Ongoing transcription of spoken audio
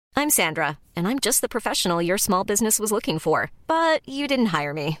I'm Sandra, and I'm just the professional your small business was looking for. But you didn't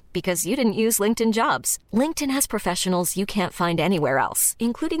hire me because you didn't use LinkedIn Jobs. LinkedIn has professionals you can't find anywhere else,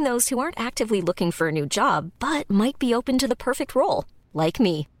 including those who aren't actively looking for a new job, but might be open to the perfect role, like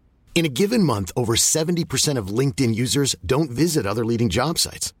me. In a given month, over 70% of LinkedIn users don't visit other leading job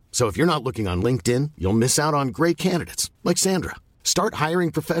sites. So if you're not looking on LinkedIn, you'll miss out on great candidates like Sandra. Start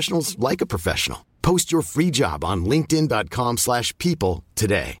hiring professionals like a professional. Post your free job on linkedin.com/people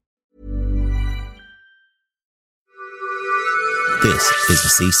today. This is a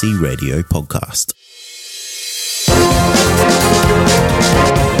CC Radio podcast.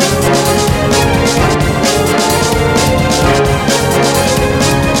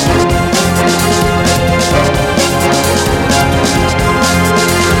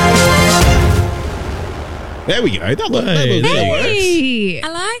 There we go. That works. Hey, I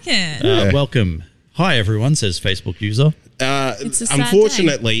like it. Welcome. Hi, everyone, says Facebook user. It's a sad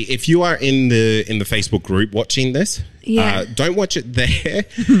Unfortunately, if you are in the Facebook group watching this, don't watch it there.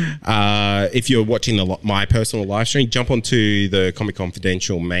 If you're watching my personal live stream, jump onto the Comic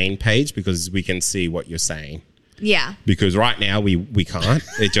Confidential main page because we can see what you're saying. Yeah. Because right now we can't.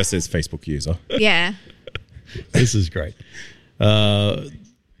 It just says Facebook user. Yeah. This is great.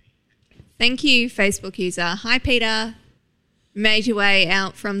 Thank you, Facebook user. Hi, Peter. Made your way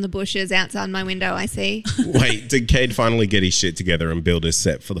out from the bushes outside my window, I see. Wait, did Cade finally get his shit together and build his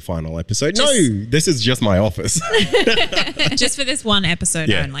set for the final episode? No, this is just my office. Just for this one episode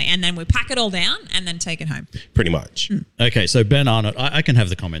only. And then we pack it all down and then take it home. Pretty much. Okay, so Ben Arnott, I can have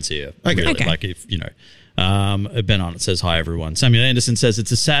the comments here. Okay. Really. Okay. Like if, Ben Arnott says, hi, everyone. Samuel Anderson says,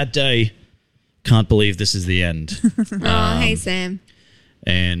 it's a sad day. Can't believe this is the end. Hey, Sam.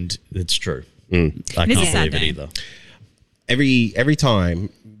 And it's true. I It is can't a sad believe it day. either. Every time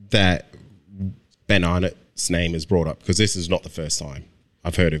that Ben Arnott's name is brought up, because this is not the first time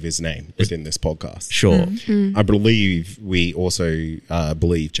I've heard of his name within this podcast. Sure. I believe we also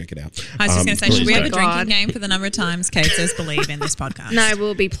check it out. I was just going to say, should we have a God. drinking game for the number of times Kate says believe in this podcast? No,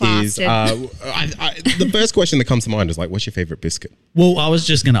 we'll be Is, plastered. the first question that comes to mind is like, what's your favorite biscuit? Well, I was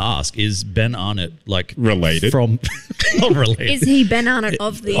just going to ask, is Ben Arnott like Related? from not related? Is he Ben Arnott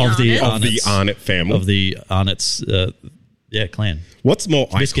of the Of the Arnott? Of the Arnott family. of the Arnott's clan? What's more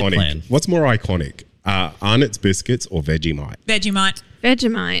Biscuit iconic? clan. What's more iconic? Arnott's biscuits or Vegemite? Vegemite.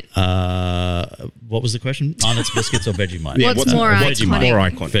 Vegemite. What was the question? Arnott's biscuits or Vegemite? Yeah, What's more what's iconic? more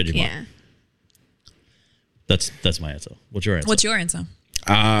iconic? Vegemite. Yeah. That's my answer. What's your answer? What's your answer?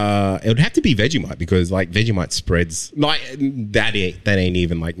 It would have to be Vegemite because like Vegemite spreads like that ain't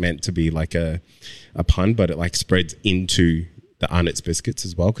even like meant to be like a pun, but it like spreads into the Arnott's biscuits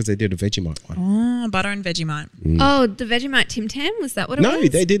as well because they did a Vegemite one. Oh, butter and Vegemite. Oh, the Vegemite Tim Tam? Was that what it was? No,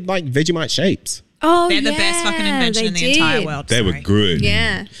 they did like Vegemite shapes. Oh, They're the best fucking invention they in the did. entire world. They were Sorry. good.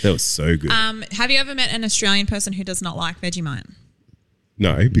 Yeah. They were so good. Have you ever met an Australian person who does not like Vegemite?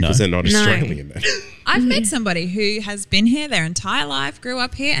 No, because No. they're not No. Australian then. I've met somebody who has been here their entire life, grew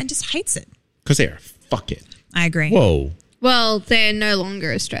up here, and just hates it. Because they're fuck it. I agree. Whoa. Well, they're no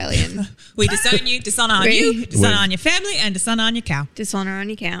longer Australian. We disown you, dishonor on you, dishonor on your family, and dishonor on your cow. Dishonor on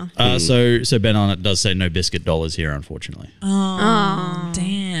your cow. So Ben Arnott does say no biscuit dollars here, unfortunately. Oh,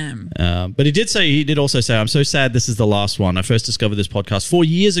 damn. But he did also say, I'm so sad this is the last one. I first discovered this podcast 4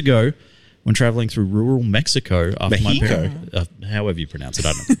 years ago when traveling through rural Mexico after Mexico. however you pronounce it,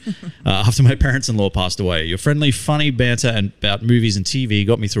 I don't know. After my parents-in-law passed away. Your friendly, funny banter and about movies and TV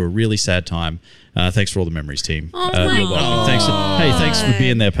got me through a really sad time. Thanks for all the memories, team. Oh, You're welcome. Thanks for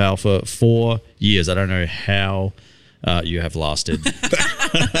being there, pal, for 4 years. I don't know how you have lasted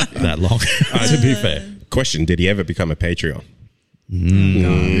that long, to be fair. Question, did he ever become a Patreon?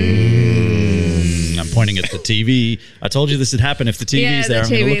 I'm pointing at the TV. I told you this would happen. If the TV's there, I'm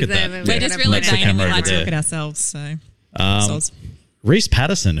going to look at that. We're just really That's the vain and we camera like over to look there. at ourselves, so. Soz. Reese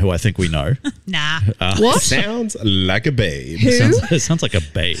Patterson, who I think we know. Nah. What? Sounds like a babe. It sounds like a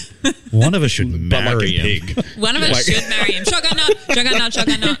babe. One of us should But like marry a him. pig. One of us should marry him. Shotgun nut, shotgun nut,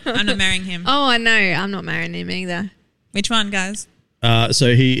 shotgun nut. I'm not marrying him. Oh, I know. I'm not marrying him either. Which one, guys?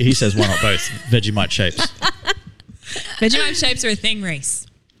 So he says, why not both? Vegemite shapes. Vegemite shapes are a thing, Reese.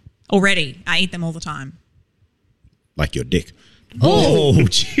 Already. I eat them all the time. Like your dick. Oh,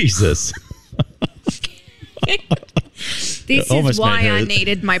 Jesus. This is Almost why made her- I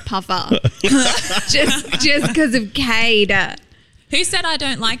needed my puffer. just because of Cade. Who said I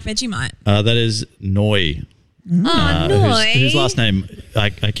don't like Vegemite? That is Noi. Oh, no. Whose last name I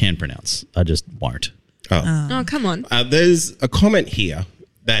can pronounce. I just won't. Oh, come on. There's a comment here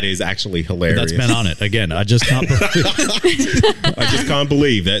that is actually hilarious. That's Ben on it. Again, I just can't believe I just can't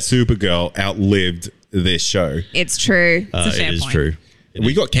believe that Supergirl outlived this show. It's true. It's a fair it is point. true.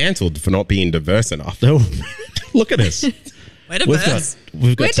 We got cancelled for not being diverse enough. Oh, look at us. We're diverse.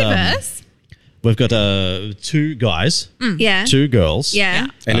 We're diverse. We've got 2 guys, Yeah. 2 girls, Yeah.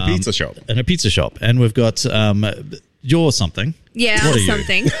 And a pizza shop. and a pizza shop, and we've got you're something. Yeah. What are you?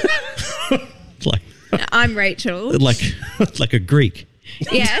 Something. like I'm Rachel. like a Greek.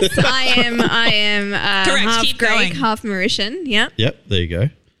 Yes, I am. Correct, Half keep Greek, going. half Mauritian. Yeah. Yep, there you go.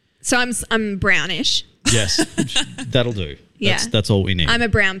 So I'm brownish. Yes, that'll do. Yeah. That's all we need. I'm a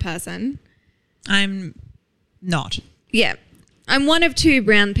brown person. I'm not. Yeah. I'm one of 2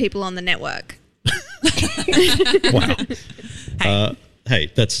 brown people on the network. Wow.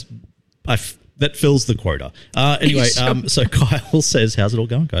 Hey, that fills the quota. Anyway, so Kyle says, "How's it all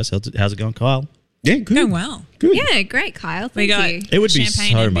going, guys? How's it going, Kyle?" Yeah, good. Going well. Good. Yeah, great, Kyle. We Thank got you. It would be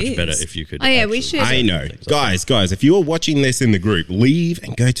Champagne so and much beers. better if you could. Oh, yeah, we actually should. I know, guys. If you're watching this in the group, leave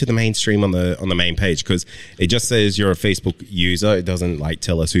and go to the mainstream on the main page because it just says you're a Facebook user. It doesn't like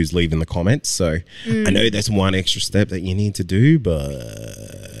tell us who's leaving the comments. So I know there's one extra step that you need to do, but do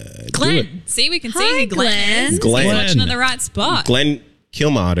it. Glenn. See, we can see Hi, who Glenn is. Glenn. He's watching at the right spot. Glenn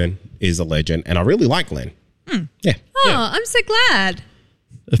Kilmartin is a legend, and I really like Glenn. Yeah, Oh, I'm so glad.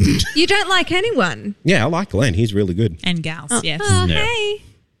 You don't like anyone. yeah, I like Glenn. He's really good. And gals, yes. Oh, Yeah. hey.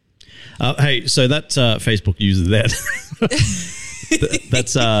 Hey, so that Facebook user there,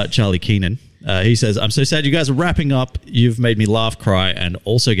 that's Charlie Keenan. He says, "I'm so sad you guys are wrapping up. You've made me laugh, cry, and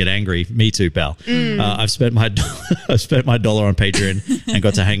also get angry. Me too, pal. I've spent my $1 on Patreon and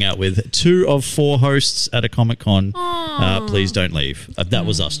got to hang out with 2 of 4 hosts at a Comic-Con. Please don't leave." That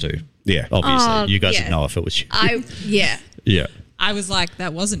was us too. Yeah. Obviously, Oh, you guys yeah. would know if it was you. Yeah. Yeah. I was like,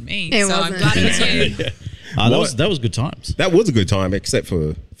 that wasn't me. It so wasn't. I'm glad it was you. That was good times. That was a good time, except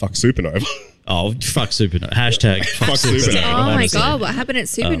for fuck Supernova. Oh, fuck Supernova. Hashtag fuck Supernova. Oh my honestly. God, what happened at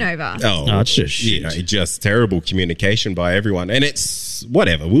Supernova? Oh, No, it's just you shit. know, just terrible communication by everyone, and it's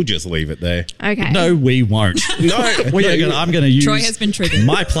whatever. We'll just leave it there. Okay. No, we won't. No, I'm going to use Troy has been triggered.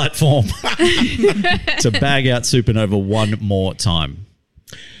 my platform to bag out Supernova one more time.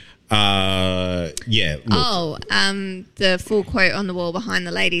 Yeah. Look, Oh, the full quote on the wall behind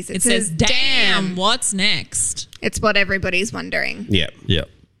the ladies. It says, damn, what's next? It's what everybody's wondering. yeah. Yeah.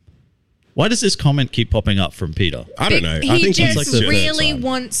 Why does this comment keep popping up from Peter? I don't know. He I think just like the third really time.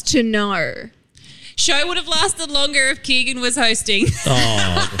 wants to know. Show would have lasted longer if Keegan was hosting.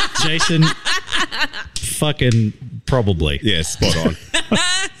 Oh, Jason, fucking probably. Yeah, spot on.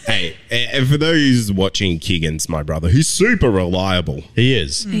 Hey, and for those watching, Keegan's my brother. He's super reliable. He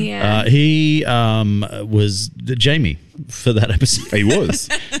is. Yeah. He was Jamie for that episode. He was.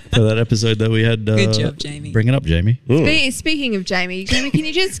 For that episode that we had. Good job, Jamie. Bring it up, Jamie. Speaking of Jamie, can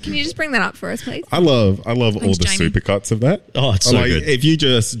you just bring that up for us, please? I love all Thanks, the Jamie. supercuts of that. Oh, it's so good. If you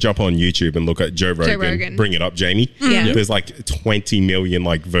just jump on YouTube and look at Joe Rogan. Bring it up, Jamie. Yeah. There's like 20 million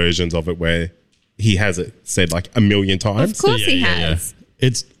like versions of it where he has it said like a million times. Of course he has.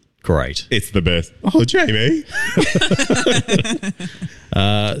 It's great. It's the best. Oh, Jamie.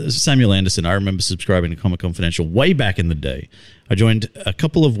 Samuel Anderson, I remember subscribing to Comic Confidential way back in the day. I joined a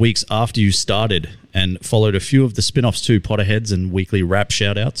couple of weeks after you started and followed a few of the spin-offs too, Potterheads and weekly rap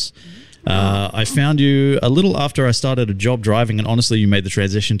shout-outs. I found you a little after I started a job driving, and honestly, you made the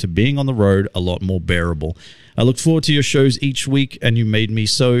transition to being on the road a lot more bearable. I looked forward to your shows each week, and you made me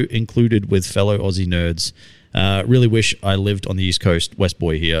so included with fellow Aussie nerds. Really wish I lived on the East Coast, West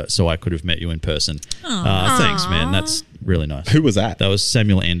Boy here, so I could have met you in person. Thanks, man. That's really nice. Who was that? That was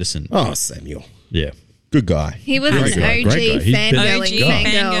Samuel Anderson. Oh, Samuel. Yeah. Good guy. He was Great an guy, OG great guy. He's been- fangirling OG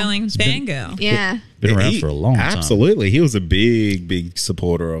fangirl. fangirl. Yeah. Been around for a long time. Absolutely. He was a big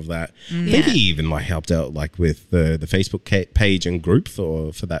supporter of that. I think Yeah. he even like helped out like with the Facebook page and group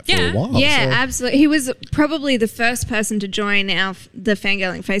for that for Yeah. a while. Yeah, So- absolutely. He was probably the first person to join the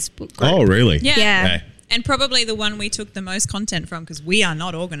fangirling Facebook group. Oh, really? Yeah. Yeah. Hey. And probably the one we took the most content from because we are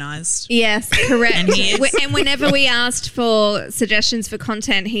not organised. Yes, correct. And he is. And whenever we asked for suggestions for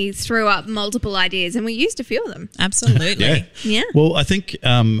content, he threw up multiple ideas, and we used a few of them. Absolutely. Yeah. Yeah. Well, I think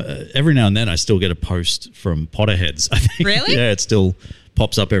every now and then I still get a post from Potterheads. I think. Really? Yeah, it still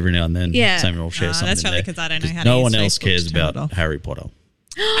pops up every now and then. Yeah. Samuel will share something. that's probably there. 'cause I don't know how to No use one else Facebook cares to turn it about off. Harry Potter.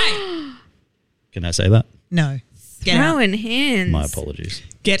 Hey, Can I say that? no. Get out. Throwing hands. My apologies.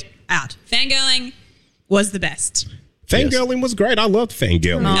 Get out. Fangirling was the best. Fangirling was great. I loved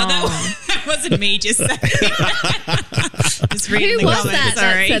fangirling. No, that wasn't me just saying. Just reading Who the was comments, that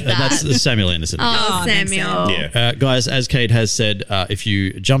sorry. that said that? That's Samuel Anderson. Oh, thanks, Samuel. Sam. Yeah. Guys, as Kate has said, if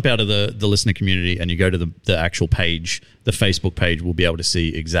you jump out of the listener community and you go to the actual page, the Facebook page, we'll be able to see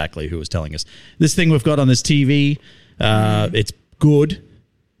exactly who was telling us. This thing we've got on this TV, it's good,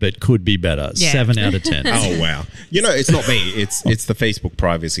 but could be better. Yeah. 7 out of 10. Oh wow! You know, it's not me. It's the Facebook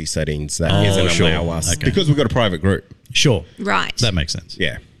privacy settings that isn't sure. allow us Okay. because we've got a private group. Sure. Right. That makes sense.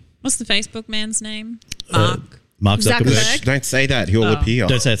 Yeah. What's the Facebook man's name? Mark. Mark Zuckerberg. Zuckerberg. Don't say that. He'll appear.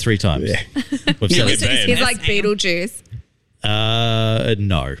 Don't say it 3 times. Yeah. We've said it. Ben. He's like Beetlejuice.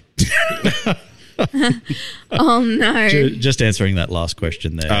 No. Oh no. Just answering that last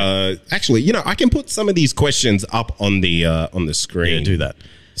question there. Actually, you know, I can put some of these questions up on the screen. Yeah, do that.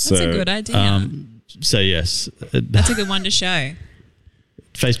 So, That's a good idea. So yes, That's a good one to show.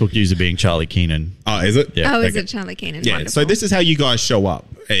 Facebook user being Charlie Keenan. Oh, is it? Yeah. Oh, is Okay. it Charlie Keenan? Yeah. Wonderful. So this is how you guys show up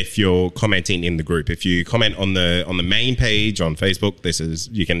if you're commenting in the group. If you comment on the main page on Facebook,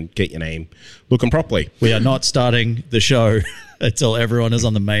 you can get your name looking properly. We are not starting the show until everyone is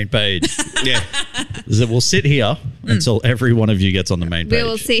on the main page. Yeah. We'll sit here until every one of you gets on the main page. we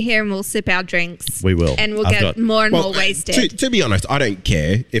will sit here and we'll sip our drinks. We will. And we'll I've get got- more and more wasted. To be honest, I don't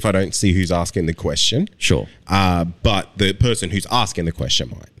care if I don't see who's asking the question. Sure. But the person who's asking the question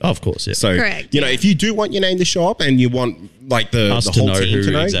might. Oh, of course, yeah. So, Correct, you know, yeah. if you do want your name to show up and you want like the Us to whole know team who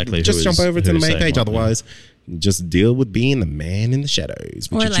to know, exactly just who jump is- over to who the is main saying page. what, Otherwise, just deal with being the man in the shadows,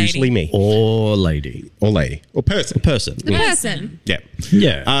 which Or is lady. usually me. Or lady. Or lady. Or person. Person. the person. Yeah.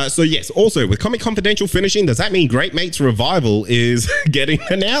 Yeah. So yes, also with Comic Confidential finishing, does that mean Great Mates Revival is getting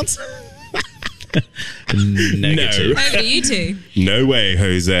announced? Negative. Over to you two. No way,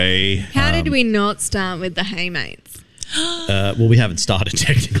 Jose. How did we not start with the Haymates? Well, we haven't started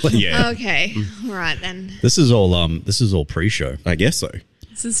technically. Yeah, Okay. All right then. This is all pre-show. I guess so.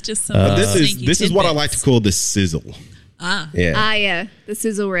 This is just some But sneaky this is what I tidbits. like to call the sizzle. Yeah. Ah, yeah. The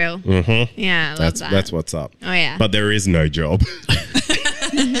sizzle reel. Mm-hmm. Yeah, I love That's that. that's what's up. Oh, yeah. But there is no job.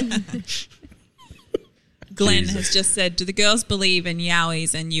 Glenn has just said, do the girls believe in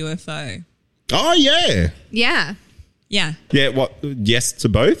Yowies and UFO? Oh yeah. Yeah. Yeah. Yeah, what yes to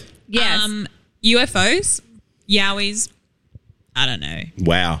both? Yes. UFOs, Yowies, I don't know.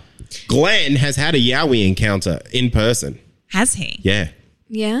 Wow. Glenn has had a Yowie encounter in person. Has he? Yeah.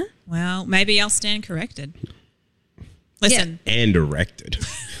 yeah. Well, maybe I'll stand corrected. Listen, And erected.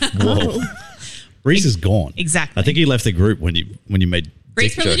 Whoa. Reese is gone. Exactly. I think he left the group when you made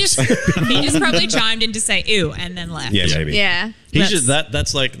Reese dick probably jokes. he just probably chimed in to say ew and then left. Yeah, maybe. Yeah. He's just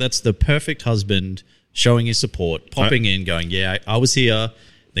that's the perfect husband showing his support, popping in, going, yeah, I was here.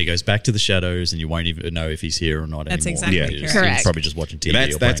 Then he goes back to the shadows, and you won't even know if he's here or not That's anymore. exactly Yeah. He's correct. probably just watching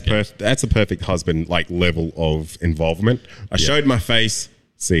TV. That's a perfect husband like level of involvement. I showed my face.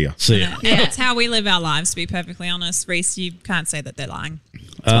 See ya. So Yeah. yeah, That's how we live our lives, to be perfectly honest. Reese, you can't say that they're lying.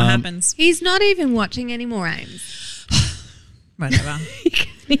 That's what happens. He's not even watching anymore, Ames. Whatever.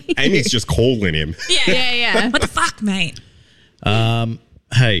 Amy's just calling him. Yeah, yeah. What the fuck, mate?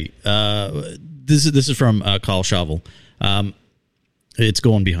 hey, this is from Kyle Shovel. It's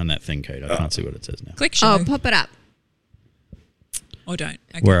gone behind that thing, Kate. I can't see what it says now. Click show. Oh, pop it up. Or don't.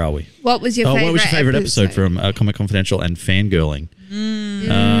 Okay. Where are we? What was your favorite What was your favorite episode from Comic Confidential and Fangirling?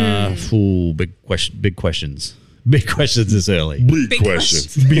 Big questions. Big questions this early. Big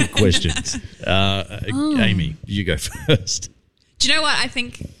questions. Big questions. Amy, you go first. Do you know what? I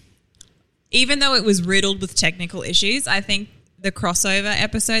think even though it was riddled with technical issues, I think the crossover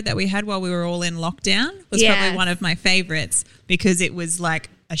episode that we had while we were all in lockdown was Yes. probably one of my favorites because it was like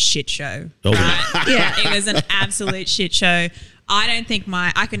a shit show. Oh, right? Yeah. It was an absolute shit show. I don't think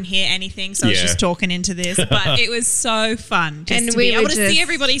I couldn't hear anything, so I was Yeah. just talking into this. But it was so fun just And to we be able were to just- see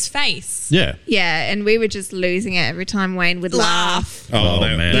everybody's face. Yeah. Yeah, and we were just losing it every time Wayne would laugh. Oh,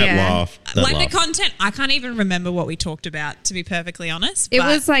 man. that Yeah. laugh. That Like laugh. the content, I can't even remember what we talked about, to be perfectly honest. It but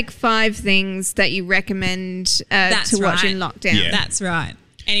was like 5 things that you recommend to That's watch right. in lockdown. Yeah. That's right.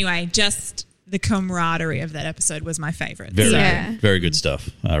 Anyway, just the camaraderie of that episode was my favorite. Very, Yeah. very good stuff.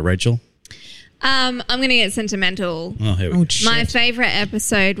 Rachel? I'm going to get sentimental. Oh, here we go. My favorite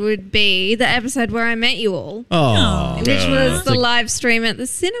episode would be the episode where I met you all, Oh, which was the live stream at the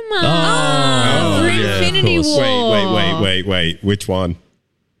cinema Oh, for yeah, of Infinity course. War. Wait. Which one?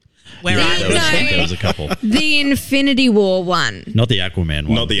 Where The- I there was. was, No. there was a couple. The Infinity War one. Not the Aquaman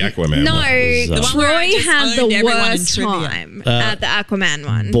one. Not the Aquaman. No, one. The one where I Troy just had the owned everyone in worst trivia. time at the Aquaman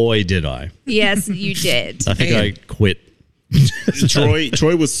one. Boy, did I. Yes, you did. I think Man. I quit.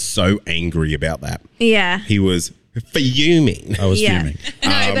 Troy was so angry about that. Yeah. He was fuming. I was Yeah. fuming.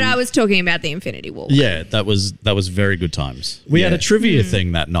 No, but I was talking about the Infinity War. Yeah, that was very good times. We had Yeah. a trivia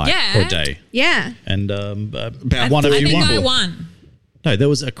thing that night Yeah. or day, Yeah. and About one of I you think won. I won. No, there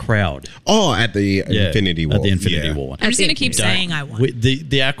was a crowd. Oh, at the Yeah, Infinity War. At the Infinity Yeah. War one. I'm just going to keep Don't. saying I won. The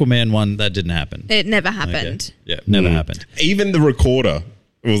Aquaman one that didn't happen. It never Okay. happened. Yeah, never happened. Even the recorder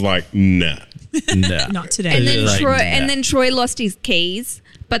was like, nah. Nah. Not today. And then Like, Troy nah. and then Troy lost his keys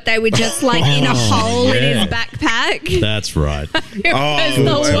but they were just like in a hole in yeah. his backpack. That's right. It was the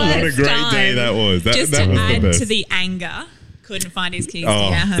what a worst great time. day that was. Just that to was the add best. to the anger, couldn't find his keys Oh. to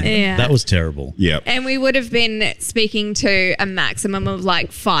get home. Yeah. That was terrible. Yep. And we would have been speaking to a maximum of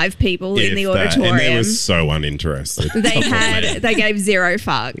like 5 people in the If that. auditorium. And they were so uninterested. They gave 0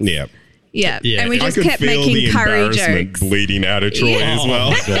 fucks. Yep. Yeah. Yeah. And we I just could kept feel the making curry embarrassment jokes. bleeding out of Troy Yeah. as well.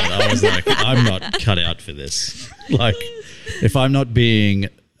 Oh my God. I was like, I'm not cut out for this. Like, if I'm not being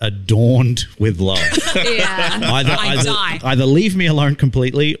adorned with love, Yeah. I die. either leave me alone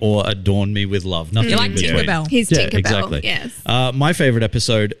completely or adorn me with love. Nothing You're like in between. Tinkerbell. His Yeah, Tinkerbell. exactly. Yes. My favorite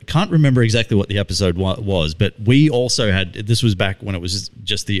episode, can't remember exactly what the episode was, but we also had, this was back when it was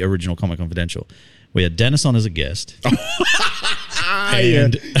just the original Comic Confidential. We had Dennis on as a guest.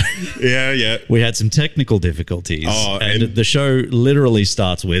 And Yeah. we had some technical difficulties. Oh, and and- the show literally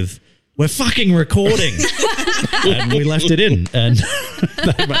starts with, "We're fucking recording." And we left it in. And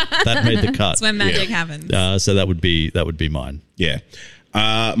that made the cut. That's when magic happens. So that would be mine. Yeah.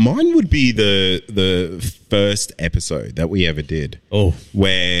 Mine would be the first episode that we ever did. Oh,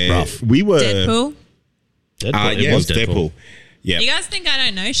 Where rough. we were. Deadpool. Deadpool. Yeah, it was Deadpool. Yeah. You guys think I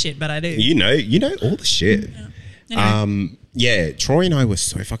don't know shit, but I do. You know all the shit. Anyway. Yeah, Troy and I were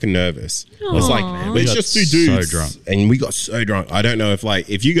so fucking nervous. I was like, We let's got just do so dudes. drunk. And we got so drunk. I don't know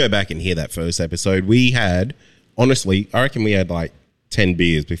if you go back and hear that first episode, we had, honestly, I reckon we had like 10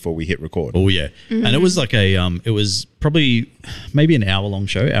 beers before we hit record. Oh yeah, and it was like it was probably maybe an hour-long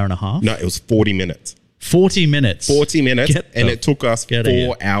show, hour and a half. No, it was 40 minutes. 40 minutes. 40 minutes, Get and the it took us get outta 4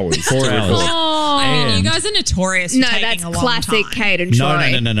 here. hours. 4 to hours. record. I mean, you And- guys are notorious for No, taking that's a long classic time. Kate and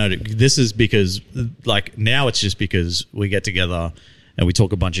Troy. No. This is because, like, now it's just because we get together and we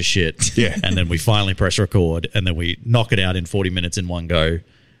talk a bunch of shit. Yeah. And then we finally press record and then we knock it out in 40 minutes in one go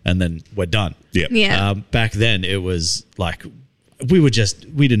and then we're done. Yeah. Yeah. Back then, it was like, we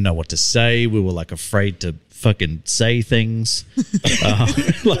didn't know what to say. We were like afraid to fucking say things.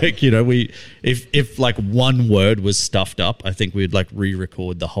 Like, you know, if like one word was stuffed up, I think we'd like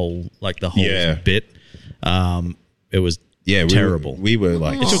re-record the whole Yeah. bit. It was Yeah, terrible. We were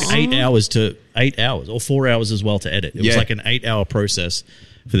like, It took 8 hours or 4 hours as well to edit. It was Yeah. like an 8-hour process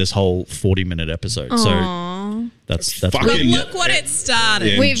for this whole 40-minute episode. So that's Fuck But really it. look what it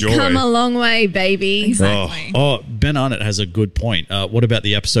started. Yeah. We've Enjoy. come a long way, baby. Exactly. Oh, Ben Arnott has a good point. What about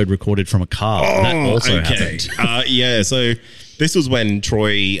the episode recorded from a car? That also happened. Yeah, so this was when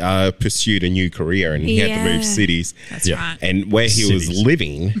Troy pursued a new career and he had to move Yeah. cities. That's Yeah. right. And where he was Cities.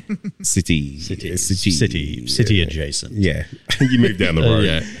 living, city adjacent. Yeah, you moved down the road.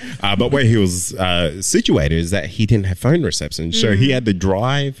 Yeah. But where he was situated is that he didn't have phone reception, so he had to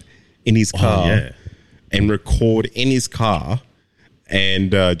drive in his car yeah. and record in his car,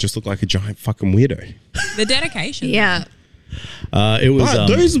 and just look like a giant fucking weirdo. The dedication. Yeah. It was. But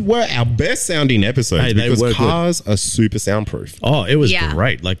those were our best sounding episodes Hey, they because were good. cars are super soundproof. Oh, it was Yeah.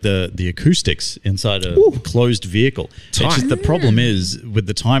 great. Like the acoustics inside a closed vehicle. It's Tight. just the problem is with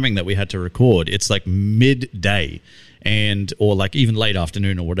the timing that we had to record, it's like midday or like even late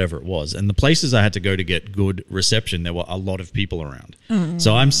afternoon or whatever it was. And the places I had to go to get good reception, there were a lot of people around.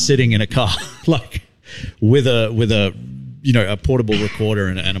 So I'm sitting in a car like with a you know, a portable recorder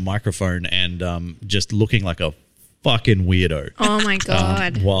and a microphone and just looking like a fucking weirdo. Oh my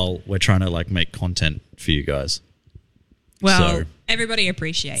God. While we're trying to like make content for you guys. Well, So- everybody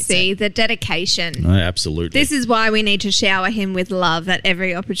appreciates See, it. the dedication. Absolutely. This is why we need to shower him with love at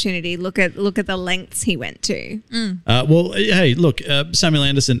every opportunity. Look at the lengths he went to. Well, hey, look, Samuel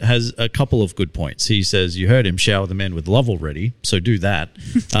Anderson has a couple of good points. He says, you heard him shower the men with love already, so do that.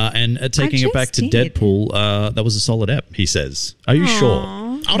 And taking it back to just did. Deadpool, that was a solid ep, he says. Are you sure?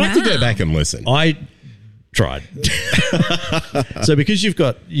 I'd have to go back and listen. I tried. So because you've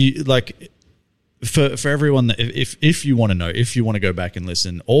got, for everyone, that if you want to know, if you want to go back and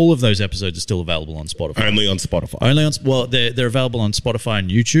listen, all of those episodes are still available on Spotify. Only on Spotify. Well, they're available on Spotify and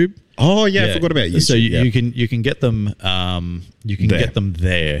YouTube. Oh yeah, I forgot about YouTube. So yeah. you can get them get them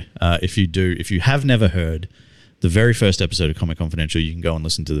there if you have never heard the very first episode of Comic Confidential, you can go and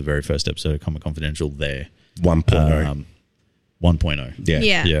listen to the very first episode of Comic Confidential there. 1.0. 1.0.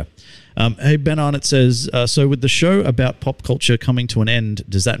 Yeah. Yeah. Hey, Ben Arnott says, so with the show about pop culture coming to an end,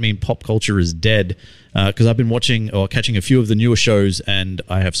 does that mean pop culture is dead? Because I've been watching or catching a few of the newer shows and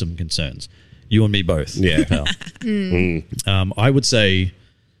I have some concerns. You and me both. Yeah. pal. I would say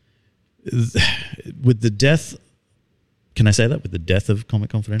with the death... Can I say that? With the death of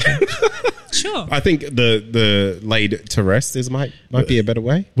Comic Confidential? Sure. I think the laid to rest might be a better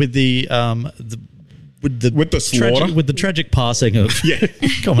way. With the With the slaughter? with the tragic passing of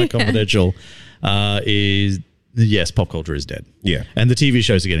Comic Confidential is yes, pop culture is dead. Yeah. And the TV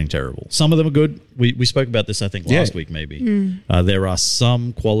shows are getting terrible. Some of them are good. We spoke about this, I think, last week maybe. There are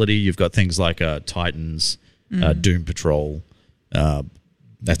some quality. You've got things like Titans, Doom Patrol.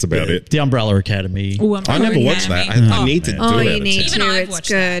 That's about it. The Umbrella Academy. Ooh, I never watched that. I need to do Oh, it. you need Even to. I've It's watched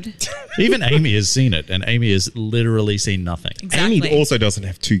good. Even Amy has seen it, and Amy has literally seen nothing. Exactly. Amy also doesn't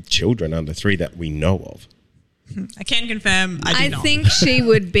have 2 children under 3 that we know of. I can confirm I do I not. think she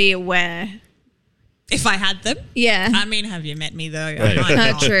would be aware. If I had them. Yeah. I mean, have you met me though? I Hey. might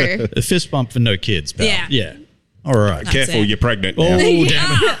not. True. A fist bump for no kids, pal. Yeah. Yeah. All right. Careful, it. you're pregnant Oh, now. damn it.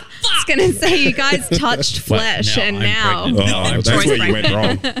 I was going to say, you guys touched flesh, now and I'm now. pregnant. Oh, I'm that's choice where you went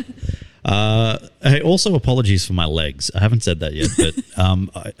pregnant. wrong. Hey, also apologies for my legs. I haven't said that yet, but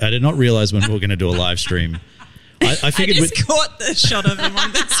I did not realize when we were going to do a live stream. I I figured just caught the shot of him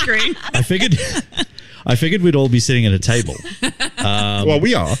on the screen. I figured we'd all be sitting at a table, Well,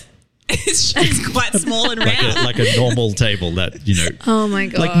 we are. It's quite small and round. like a normal table that, you know, Oh, my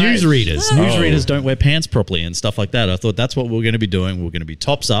God. like newsreaders. Newsreaders don't wear pants properly and stuff like that. I thought that's what we were going to be doing. We were going to be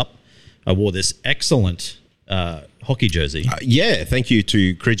tops up. I wore this excellent hockey jersey. Yeah, thank you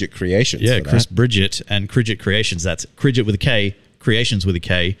to Cridget Creations. Yeah, for Chris that. Bridget and Cridget Creations. That's Cridget with a K, Creations with a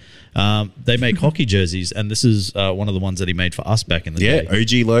K. They make hockey jerseys, and this is one of the ones that he made for us back in the Yeah, day.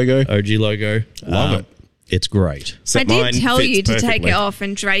 OG logo. OG logo. Love it. It's great. I Except did mine tell fits you to take perfectly. it off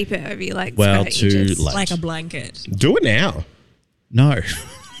and drape it over your legs. Well, but you too just- late. Like a blanket. Do it now. No.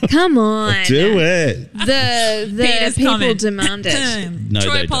 Come on. Do it. The Peter's people comment. demanded. No,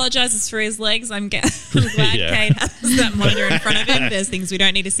 Troy they don't. apologizes for his legs. I'm glad Yeah. Kate has that monitor in front of him. There's things we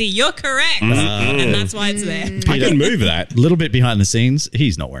don't need to see. You're correct. And that's why it's there. I can move that. A little bit behind the scenes,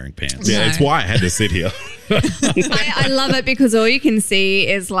 he's not wearing pants. Yeah, No. that's why I had to sit here. I love it because all you can see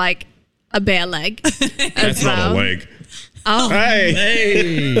is like a bare leg. That's not a leg. Oh, Hey.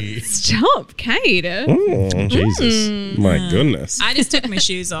 Hey. stop, Kate. Oh, Jesus. my goodness. I just took my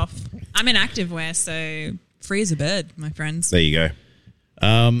shoes off. I'm in activewear, so free as a bird, my friends. There you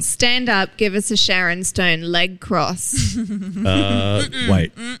go. Stand up, give us a Sharon Stone leg cross.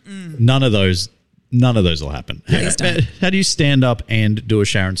 Wait. None of those will happen. How do you stand up and do a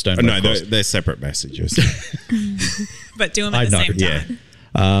Sharon Stone? No, leg cross? they're separate messages. But do them I at the know, same yeah. time.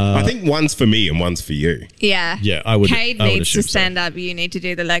 I think one's for me and one's for you. Yeah. Yeah, I would- Kate I would needs to assume so. stand up. You need to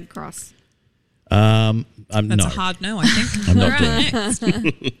do the leg cross. I'm That's no. a hard no, I think. I'm not All right, doing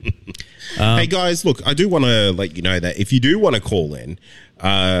next. Hey guys, look, I do want to let you know that if you do want to call in,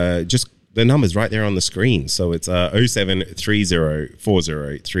 just the number's right there on the screen. So it's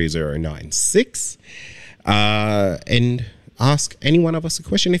 0730403096. And ask any one of us a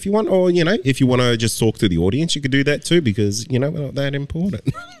question if you want, or if you want to just talk to the audience, you could do that too, because we're not that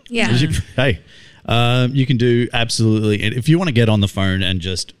important. Yeah. Hey, you can do absolutely. If you want to get on the phone and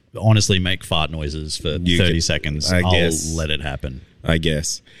just honestly make fart noises for You 30 can- seconds, I I'll guess. let it happen. I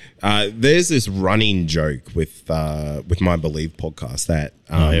guess there's this running joke with my Believe podcast that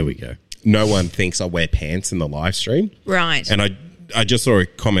Here we go. no one thinks I wear pants in the live stream. Right. And I just saw a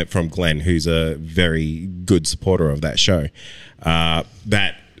comment from Glenn, who's a very good supporter of that show,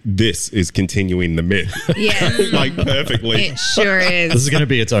 that this is continuing the myth. Yeah. Like perfectly. It sure This is. is going to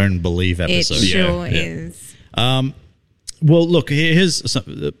be its own Believe It episode. sure Yeah. is. Well, look, here's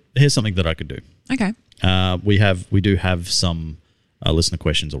something that I could do. Okay. We do have some listener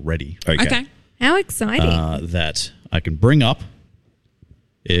questions already Okay. How exciting. that I can bring up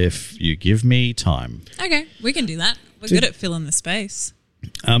if you give me time. Okay. We can do that. We're good at filling the space.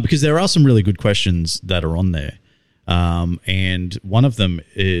 Because there are some really good questions that are on there. And one of them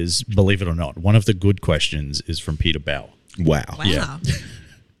is, believe it or not, one of the good questions is from Peter Bow. Wow. Wow. Yeah.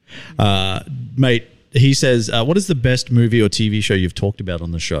 Mate, he says, what is the best movie or TV show you've talked about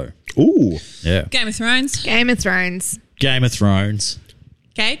on the show? Ooh. Yeah. Game of Thrones. Game of Thrones. Game of Thrones.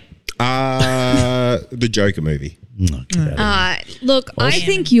 Kate. The Joker movie. Oh, get out of here. Look, I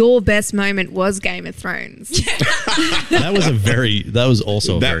think your best moment was Game of Thrones. That was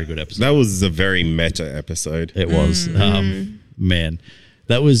also a very good episode. That was a very meta episode. It was. Man,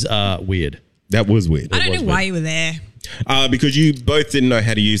 that was weird. That was weird. I don't know why you were there. Because you both didn't know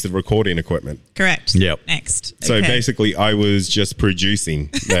how to use the recording equipment. Correct. Yep. Next. So Okay. basically, I was just producing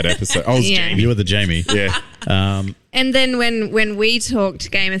that episode. I was Yeah. Jamie. You were the Jamie. Yeah. And then when we talked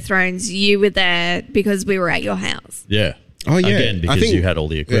Game of Thrones, you were there because we were at your house. Yeah. Oh, yeah. Again, because you had all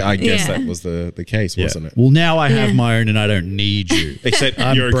the equipment. I guess Yeah. that was the case, Yeah. wasn't it? Well, now I have Yeah. my own and I don't need you. Except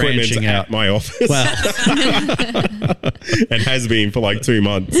I'm your equipment's branching at out. my office Well, and has been for like 2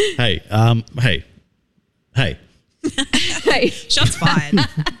 months. hey. Hey, Shots fired.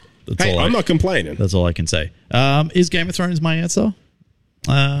 That's Hey, all I'm not complaining. That's all I can say. Is Game of Thrones my answer?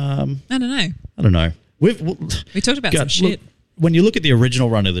 I don't know. I don't know. We talked about some shit. When you look at the original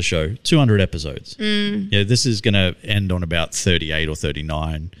run of the show, 200 episodes. Yeah, this is going to end on about 38 or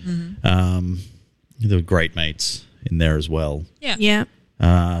 39. There were great mates in there as well. Yeah. Yeah.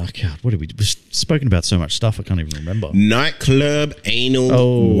 God, what did we've spoken about so much stuff I can't even remember. Nightclub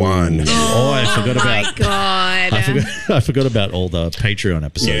Anal 1. Oh, I forgot My about. God. I forgot about all the Patreon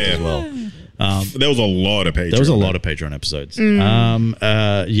episodes Yeah. as well. There was a lot of Patreon. There was a lot of Patreon episodes.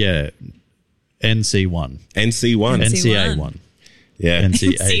 Yeah, NC1, NC1. NCA1, Yeah.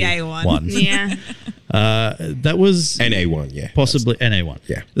 NCA1. Yeah. That was NA1, yeah. possibly NA1.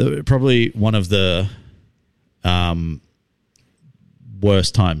 Yeah. Probably one of the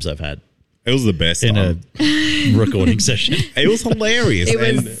worst times I've had It was the best in time. a recording session. It was hilarious. It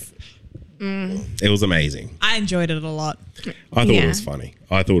and was. it was amazing. I enjoyed it a lot. I thought Yeah. it was funny.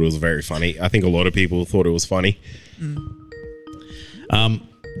 I thought it was very funny. I think a lot of people thought it was funny.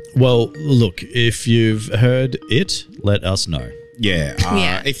 Well, look, if you've heard it, let us know. Yeah.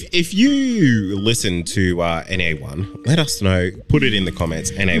 Yeah. If you listen to NA1, let us know. Put it in the comments.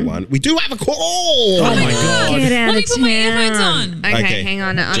 NA1. We do have a call. Oh my god. Get out Let me of put my town. earphones on. Okay, hang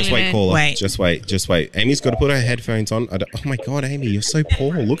on. I'm Just wait, gonna- caller. Wait. Just wait. Amy's got to put her headphones on. Oh my god, Amy, you're so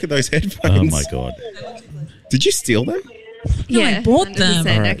poor. Look at those Oh headphones. my god. Did you steal them? Yeah, I bought them.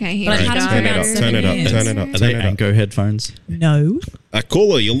 100%. Alright. Okay, here But I we had go. them for Turn it about up. 7 Turn it up. years. Turn it up. Are Turn they it up. Anko headphones? No.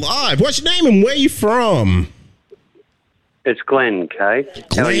 Caller, you're live. What's your name and where you from? It's Glenn, Kay.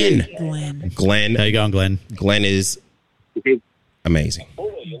 How are you? Glenn. How you going, Glenn? Glenn is amazing.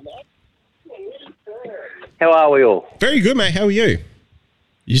 How are we all? Very good, mate. How are you?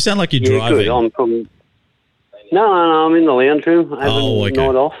 You sound like you're Yeah, driving. good. I'm from. No, I'm in the lounge room. Having Oh, okay.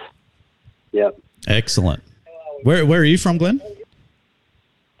 night off. Yep. Excellent. Where are you from, Glenn?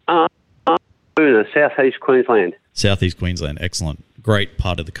 Boona, southeast Queensland. Southeast Queensland. Excellent. Great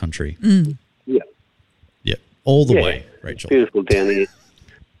part of the country. Yep. Yep. All the Yeah. way, Rachel. Beautiful down here.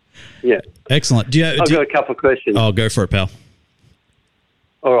 Yeah. Excellent. Do you, I've got a couple of questions. Oh, go for it, pal.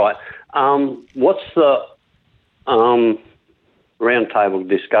 All right. What's the roundtable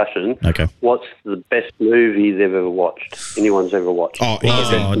discussion? Okay. What's the best movie they've ever watched? Anyone's ever watched? Oh,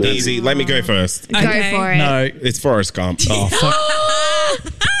 easy. Let me go first. Go Okay. for it. No. It's Forrest Gump. Oh, fuck.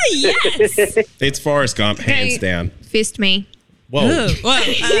 Yes. It's Forrest Gump, hands down. Fist me. Whoa. Ooh, well,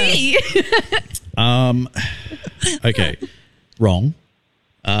 Okay. Wrong.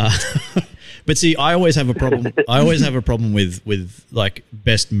 But see, I always have a problem. with like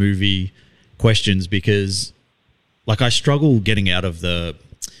best movie questions because like I struggle getting out of the,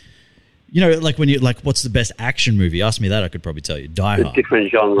 like when you like, what's the best action movie? Ask me that. I could probably tell you. Die Hard.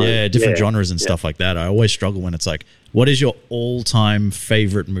 Different genres. Yeah, different genres and stuff like that. I always struggle when it's like, what is your all-time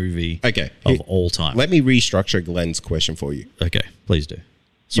favorite movie Okay. of all time? Let me restructure Glenn's question for you. Okay, please do.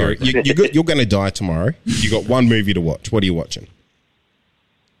 Sorry. You're going to die tomorrow. You got one movie to watch. What are you watching?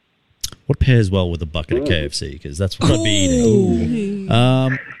 What pairs well with a bucket of KFC? Because that's what I'd be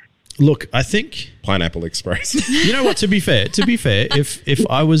eating. Look, I think Pineapple Express. you know what. To be fair, if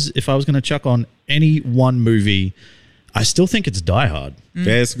I was going to chuck on any one movie, I still think it's Die Hard.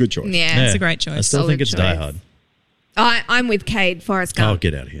 Yeah, it's a good choice. Yeah. It's a great choice. I still Solid think it's Die choice. Hard. I'm with Cade. Forrest Oh, Gump.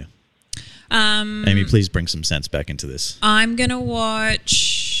 get out of here. Amy, please bring some sense back into this. I'm going to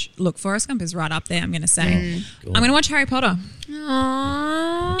watch. Look, Forrest Gump is right up there, I'm going to say. God. I'm going to watch Harry Potter.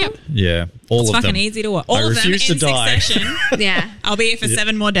 Aww. Yep. Yeah, all It's of fucking them. easy to watch. I All of them in refuse to die. succession. Yeah. I'll be here for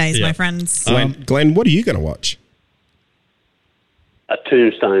 7 more days, Yeah. my friends. Glenn, what are you going to watch? A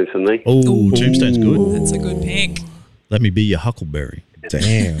Tombstone for me. Oh, Tombstone's good. That's a good pick. Let me be your Huckleberry.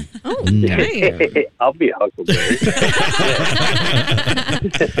 Damn. Oh, damn. I'll be a Huckleberry.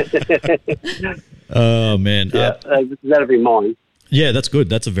 Oh man, That'll be mine. yeah, that's good.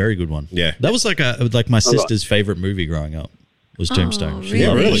 That's a very good one. Yeah. that was like my sister's favorite movie growing up. Was Tombstone. She really?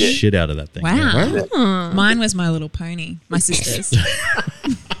 loved the Really? shit out of that thing. Wow. Wow. Mine was My Little Pony, my sister's.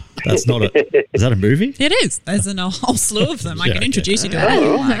 That's not a. Is that a movie? It is. There's a whole slew of them. I Yeah, can okay. introduce you to it. if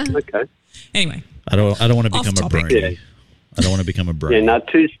you like. Okay. Anyway, I don't want to Off become a topic. brony. Yeah. I don't want to become a brony. Yeah, no,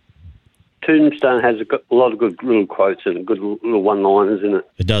 Tombstone has a lot of good little quotes and good little one-liners in it.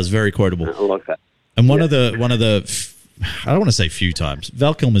 It does, very quotable. I like that. And one of the I don't want to say few times.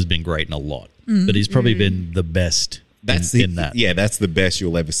 Val Kilmer's been great in a lot, but he's probably been the best in that. Yeah, that's the best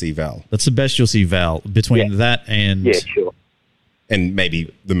you'll ever see Val. That's the best you'll see Val between Yeah. that and Yeah, sure. And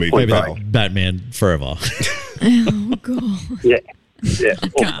maybe the movie maybe Val. that Batman Forever. Oh, God. Yeah. Yeah.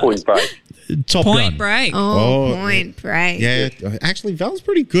 Or Point Break. Top Point Gun. Break. Oh, Oh, Point Break. Yeah, actually, Val's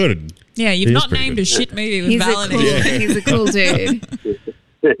pretty good. Yeah, you've He is not pretty named good. a shit movie with He's Val a in cool. it. He's a cool dude.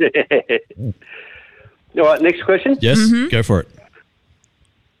 All right, next question. Yes, go for it.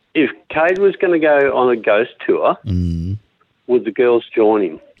 if Cade was going to go on a ghost tour, would the girls join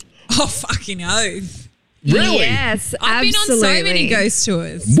him? Oh, fucking oath. Really? Yes, I've been on absolutely. so many ghost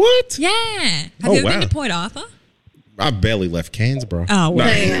tours. What? Yeah. Have Oh, you ever wow. been to Port Arthur? I barely left Cairns, bro. Oh, well.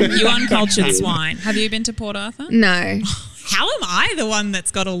 No. You uncultured swine. Have you been to Port Arthur? No. How am I the one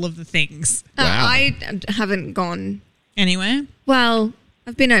that's got all of the things? Wow. I haven't gone. Anywhere? Well,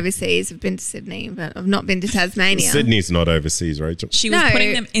 I've been overseas. I've been to Sydney, but I've not been to Tasmania. Sydney's not overseas, Rachel. She was No.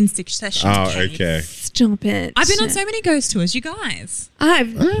 putting them in succession. Oh, Kate. okay. Stop it. I've been on so many ghost tours, you guys.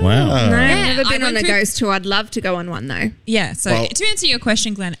 I've Wow. no, I've never I been on went a through- ghost tour. I'd love to go on one though. Yeah, so Well- to answer your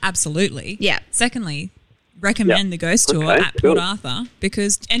question, Glenn, absolutely. Yeah. Secondly, recommend Yeah. the ghost tour Okay, at Port cool. Arthur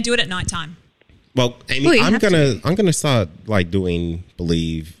and do it at night time. Well, Amy, Well, you I'm have to. gonna start like doing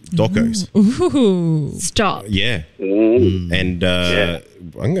Believe docos. Ooh. Stop. Yeah, Mm. and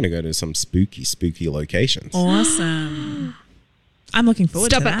I'm gonna go to some spooky locations. Awesome. I'm looking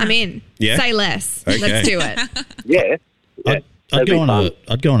forward Stop to it. that. I'm in. Yeah? Say less. Okay. Let's do it. Yeah. Yeah. I'd That'd be go on fun.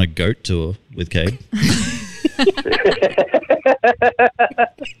 I'd go on a goat tour with Cade.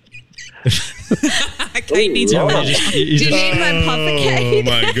 Kate needs your help. You Do you just, need my puffer Oh cake?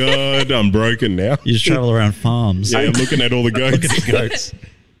 my god, I'm broken now. you just travel around farms. Yeah, I'm looking at all the Look at goats. the goats.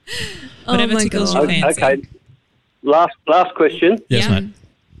 Whatever Oh my tickles God. your fancy. Okay. Last question. Yes, Yeah. mate.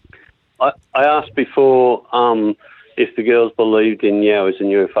 I asked before if the girls believed in Yowies and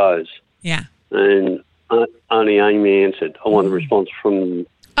UFOs, Yeah. and only Amy answered. I want a response from.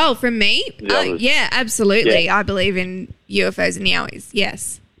 Oh, from me? The others. Yeah, absolutely. Yeah. I believe in UFOs and Yowies.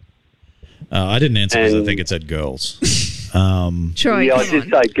 Yes. I didn't answer because I And- think it said girls. Troy, Yeah, I come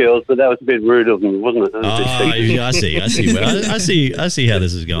did on. say girls, but that was a bit rude of them, wasn't it? That was a bit Oh, cheeky. I see. I see how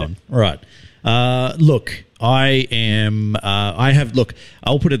this is going. Right. Look, I have. Look,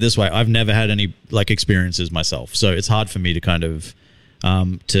 I'll put it this way. I've never had any like experiences myself, so it's hard for me to kind of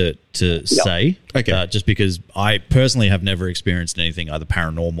to say. Okay. Just because I personally have never experienced anything either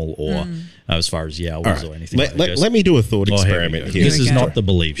paranormal or as far as All Yowies right. or anything. Let me do a thought Oh, here we experiment go. here. This is we go. not the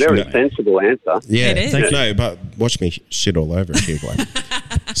belief. Very show. sensible answer. Yeah, It is. Thank you. No, but watch me shit all over it here, Glenn.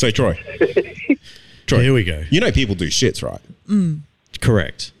 So, Troy, Here we go. you know people do shits, right?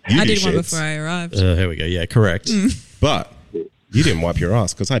 Correct. You I do did one shits, before I arrived. Here we go. Yeah, correct. but you didn't wipe your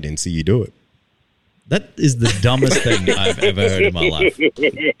ass because I didn't see you do it. That is the dumbest thing I've ever heard in my life.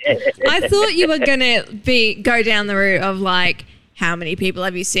 I thought you were gonna go down the route of like, how many people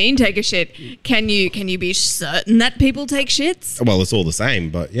have you seen take a shit? Can you be certain that people take shits? Well, it's all the same,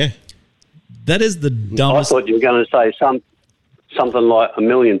 but yeah. That is the I dumbest. thought you were going to say something like 1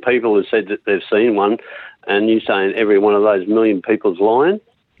 million people have said that they've seen one, and you saying every one of those 1 million people's lying.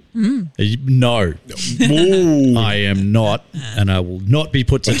 No, Ooh. I am not, and I will not be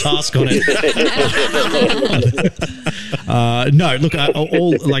put to task on it. No, look,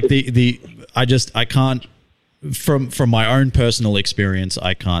 all like I can't from my own personal experience,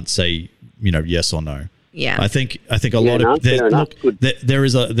 I can't say yes or no. Yeah. I think a lot no, of fair enough. look,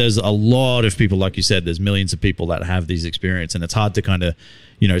 there's a lot of people, like you said, there's millions of people that have these experiences, and it's hard to kind of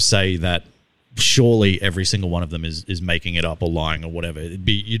say that surely every single one of them is making it up or lying or whatever.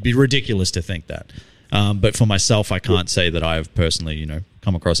 You'd be ridiculous to think that. But for myself, I can't say that I've personally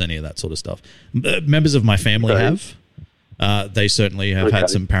come across any of that sort of stuff. Members of my family Okay. have. They certainly have had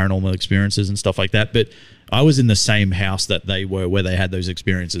Okay. some paranormal experiences and stuff like that. But I was in the same house that they were, where they had those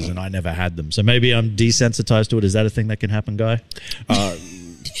experiences, and I never had them. So maybe I'm desensitized to it. Is that a thing that can happen, Guy?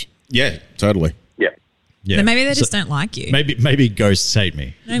 Yeah, totally. Yeah. Yeah. Then maybe they So just don't like you. Maybe ghosts hate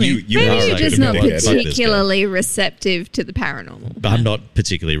me. Maybe. You Maybe are you're a just bit not of a dickhead. Fuck this guy. particularly receptive to the paranormal. But I'm not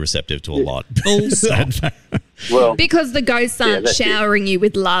particularly receptive to a lot. Full stop. Well, Because the ghosts aren't that's it. showering you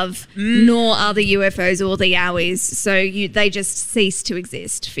with love, nor are the UFOs or the Yowies. So they just cease to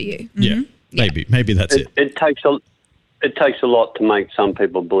exist for you. Yeah, maybe that's it. it takes a lot to make some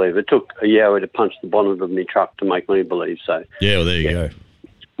people believe. It took a Yowie to punch the bonnet of my truck to make me believe. So, Yeah, well, there you go.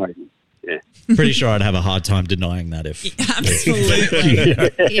 yeah. Pretty sure I'd have a hard time denying that if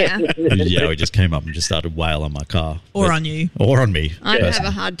Absolutely. Yeah. we just came up and just started wailing my car. Or on you. Or on me. I'd have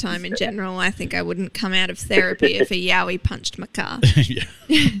a hard time in general. I think I wouldn't come out of therapy if a Yowie punched my car. Yeah.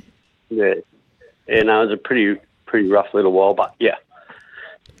 Yeah. Yeah, no, it was a pretty rough little while, but yeah.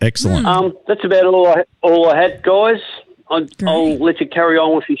 Excellent. That's about all I had, guys. I'll let you carry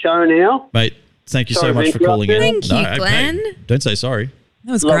on with your show now. Mate, thank you so Sorry, much Vince, for calling in. Thank you, hey, Glenn. don't say sorry.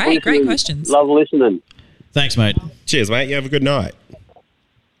 That was Love great. Great listening. questions. Love listening. Thanks, mate. Cheers, mate. You have a good night.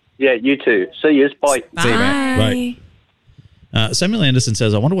 Yeah, you too. See you. Bye. See you, mate. Right. Samuel Anderson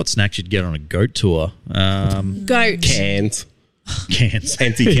says, I wonder what snacks you'd get on a goat tour. Goat. Cans. Cans.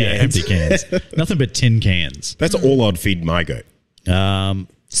 Empty Yeah, cans. empty cans. Nothing but tin cans. That's all I'd feed my goat.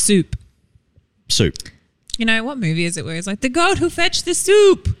 Soup. You know, what movie is it where it's like, the goat who fetched the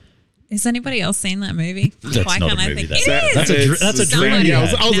soup? Has anybody else seen that movie? That's Why not can't a I movie. think That's a dream. Somebody- you Yeah,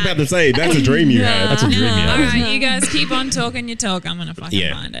 had. I was about to say, that's a dream you had. That's a dream. All Yeah. right, you guys keep on talking your talk. I'm going to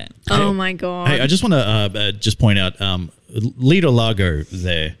fucking find it. Oh my God. Hey, I just want to just point out, Lito Largo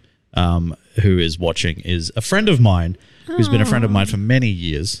there, who is watching, is a friend of mine who's been a friend of mine for many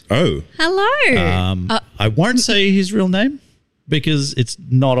years. Oh. Hello. I won't say his real name because it's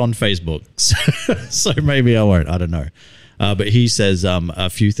not on Facebook. So maybe I won't. I don't know. But he says a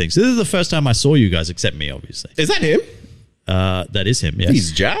few things. This is the first time I saw you guys, except me, obviously. Is that him? That is him, yes.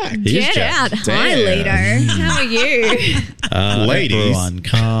 He's jacked. He is Get jacked. out. Hi, Lito. How are you? Ladies. Everyone,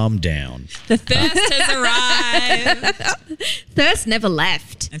 calm down. The thirst has arrived. Thirst never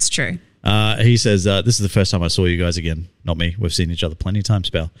left. It's true. He says, this is the first time I saw you guys again. Not me. We've seen each other plenty of times,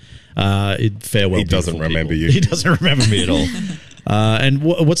 pal. Farewell. He doesn't beautiful remember people. you. He doesn't remember me at all. And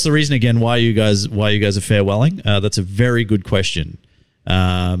what's the reason again why you guys are farewelling? That's a very good question.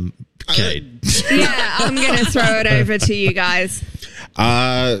 Kate. Yeah, I'm going to throw it over to you guys.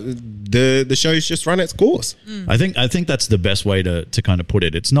 The show's just run its course. I think that's the best way to kind of put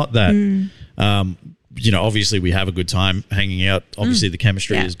it. It's not that obviously we have a good time hanging out. Obviously the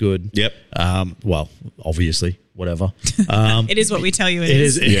chemistry is good. Yep. Well, obviously, whatever. It is what we tell you it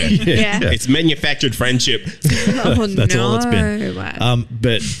is. Yeah. Yeah. It's manufactured friendship. Oh, That's all it's been. no.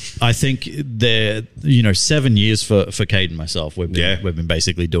 But I think 7 years for Kate and myself, we've been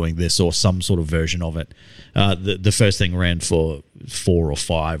basically doing this or some sort of version of it. The first thing ran for 4 or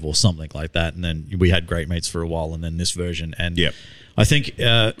 5 or something like that, and then we had Great Mates for a while, and then this version. And I think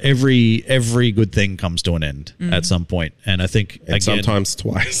every good thing comes to an end at some point, and I think And sometimes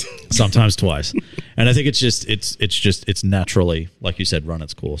twice. sometimes twice. And I think it's naturally, like you said, run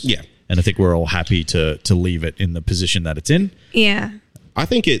its course. Yeah. And I think we're all happy to leave it in the position that it's in. Yeah. I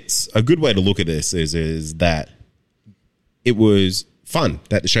think it's a good way to look at this is that it was fun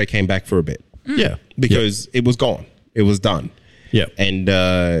that the show came back for a bit. Yeah. Because it was gone. It was done. Yeah. And,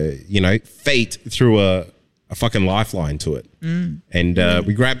 fate threw a fucking lifeline to it. And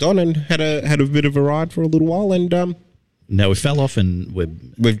we grabbed on and had a bit of a ride for a little while. And Now we fell off and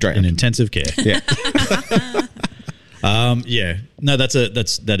we've drowned in intensive care. Yeah. No,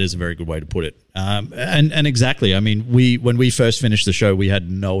 that is a very good way to put it. And exactly. I mean, when we first finished the show, we had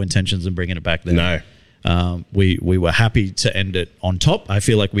no intentions of bringing it back then. No. We were happy to end it on top. I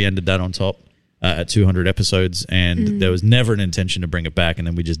feel like we ended that on top at 200 episodes, and there was never an intention to bring it back, and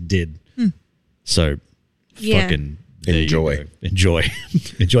then we just did. So, fucking there you enjoy. go.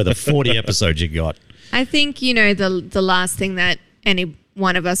 Enjoy the 40 episodes you got. I think, the last thing that any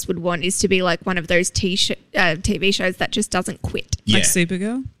one of us would want is to be like one of those TV shows that just doesn't quit. Like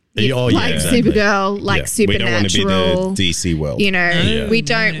Supergirl. Like exactly. Supergirl, like We don't want to be Supernatural. the DC world.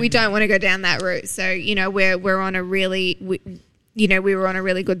 We don't want to go down that route. So, we're on a really, we were on a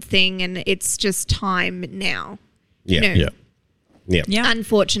really good thing, and it's just time now. Yeah. Yeah.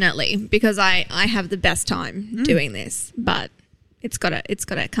 Unfortunately, because I have the best time doing this, but it's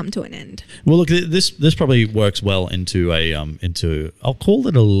gotta come to an end. Well, look, this probably works well into I'll call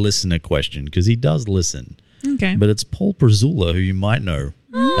it a listener question because he does listen. Okay. But it's Paul Prezula, who you might know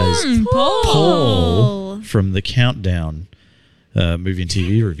as Paul. Paul from the Countdown movie and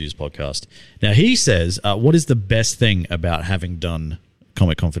TV reviews podcast. Now he says, "What is the best thing about having done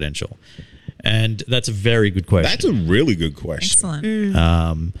Comic Confidential?" And that's a very good question. That's a really good question.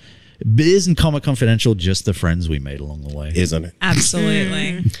 Excellent. Isn't Comic Confidential just the friends we made along the way? Isn't it?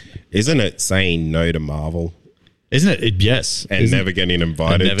 Absolutely. Isn't it saying no to Marvel Isn't it? Yes. and never getting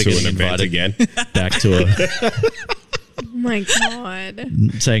invited never to getting an event invited. again? Back to Oh my God.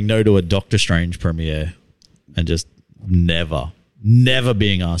 saying no to a Doctor Strange premiere and just never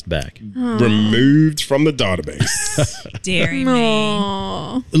being asked back. Removed from the database. Deary me.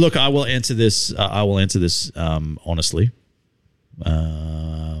 Oh. Look, I will answer this. Honestly.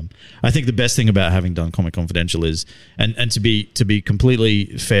 I think the best thing about having done Comic Confidential is, and to be completely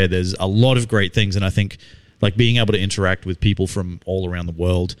fair, there's a lot of great things, and I think like being able to interact with people from all around the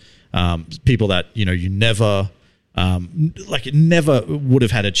world, people that you never. Never would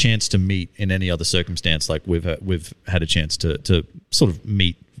have had a chance to meet in any other circumstance. Like we've had a chance to sort of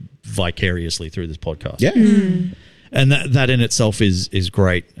meet vicariously through this podcast. Yeah. And that in itself is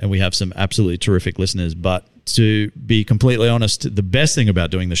great. And we have some absolutely terrific listeners. But to be completely honest, the best thing about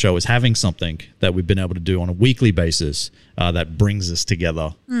doing the show is having something that we've been able to do on a weekly basis that brings us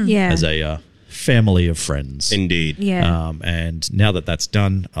together Yeah. as a family of friends. Indeed. Yeah. And now that that's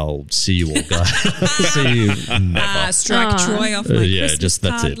done, I'll see you all guys. See you never. Strike Troy off my yeah, Christmas just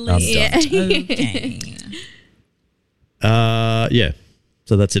that's card it. I'm list. done. Okay. Yeah.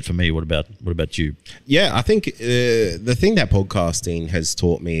 So that's it for me. What about you? Yeah, I think the thing that podcasting has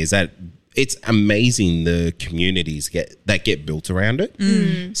taught me is that it's amazing the communities that get built around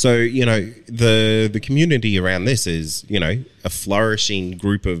it. So, you know, the community around this is, you know, a flourishing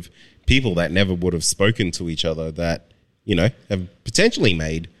group of people that never would have spoken to each other that, you know, have potentially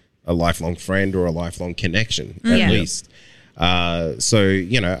made a lifelong friend or a lifelong connection at least. So,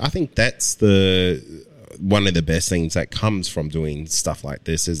 you know, I think that's one of the best things that comes from doing stuff like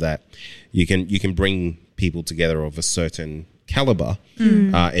this is that you can bring people together of a certain caliber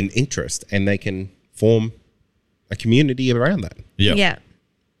and interest, and they can form a community around that. Yeah.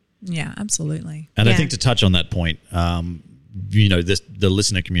 Yeah, absolutely. And I Yeah. think to touch on that point, you know, the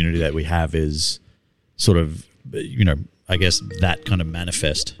listener community that we have is sort of, you know, I guess that kind of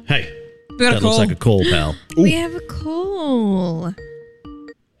manifest. Hey, We got a that looks call. like a call, pal. We have a call.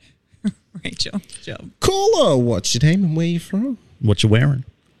 Rachel. Job. Caller, what's your name and where you from? What you wearing?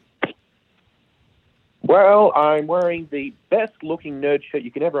 Well, I'm wearing the best-looking nerd shirt you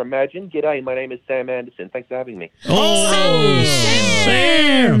can ever imagine. G'day, my name is Sam Anderson. Thanks for having me. Oh,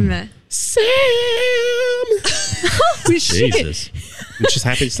 Sam! Sam! Oh, shit. Jesus. I'm just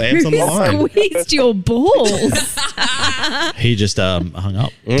happy Sam's on the line. Squeezed your balls. He just hung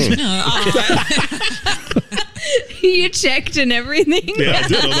up. You checked and everything. Yeah, I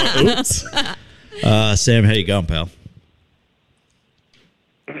did. I was like, oops. Sam, how you going, pal?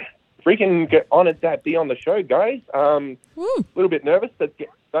 Freaking honoured to be on the show, guys. A little bit nervous, but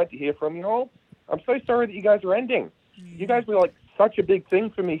glad to hear from you all. I'm so sorry that you guys are ending. You guys were like such a big thing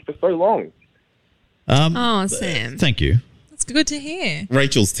for me for so long. Oh, Sam. Thank you. That's good to hear.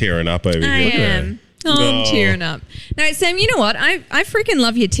 Rachel's tearing up over I here. am. Oh, I'm tearing up. No, Sam, you know what? I freaking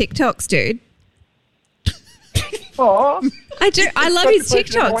love your TikToks, dude. Aw. I do. I love his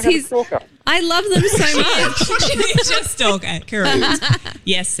TikToks. I love them so much. Just talk. Correct.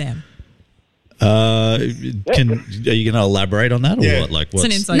 Yes, Sam. Are you going to elaborate on that or Yeah. what? Like, It's what's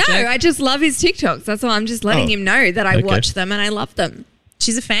an inside No, joke. I just love his TikToks. That's why I'm just letting him know that I Okay. watch them and I love them.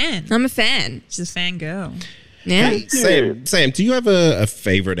 She's a fan. I'm a fan. She's a fan girl. Yeah. Hey, Sam, do you have a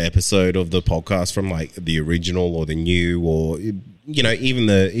favorite episode of the podcast from like the original or the new, or you know, even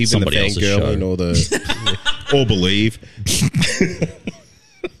the Somebody else's fangirling show. or the or Believe?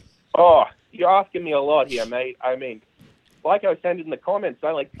 Oh, you're asking me a lot here, mate. I mean, like I was saying in the comments,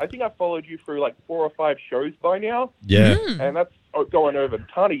 I think I've followed you through like 4 or 5 shows by now, Yeah. and that's going over a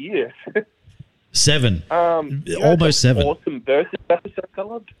ton of years. 7. You know, Almost some 7. Awesome versus episodes I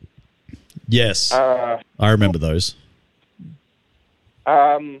loved. Yes. I remember those.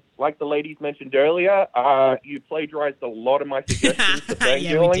 Like the ladies mentioned earlier, you plagiarized a lot of my suggestions for Yeah, we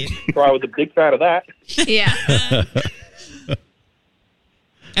fangirling, did. so I was a big fan of that. Yeah.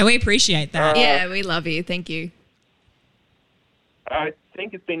 And we appreciate that. Yeah, we love you. Thank you. I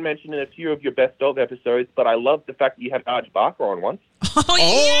think it's been mentioned in a few of your Best Of episodes, but I love the fact that you had Arj Barker on once.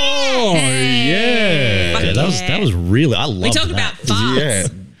 Oh, yeah. Yeah, that was really. I love We talk that. about farts. Yeah,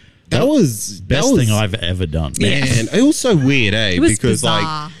 that was Best thing I've ever done. Man, it was so weird, eh? was Because bizarre.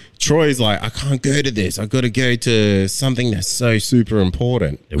 like Troy's like, I can't go to this. I got to go to something that's so super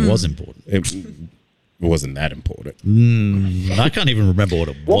important. It was important. It wasn't that important. I can't even remember what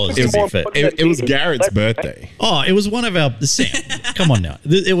it was. To be fair. It was Garrett's birthday. Oh, it was one of our Sam. Come on now.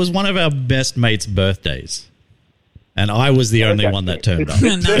 It was one of our best mates' birthdays, and I was the only one that turned up.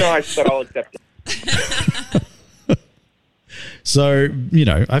 Too nice, but I'll accept it. So you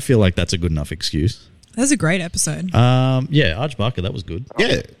know, I feel like that's a good enough excuse. That was a great episode. Yeah, Arch Barker, that was good.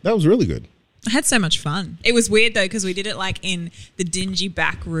 Yeah, that was really good. I had so much fun. It was weird though because we did it like in the dingy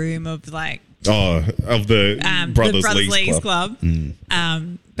back room of like Oh, of the Brothers, Leagues Club.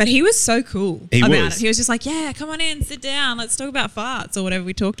 But he was so cool He about was. it. He was just like, "Yeah, come on in, sit down, let's talk about farts or whatever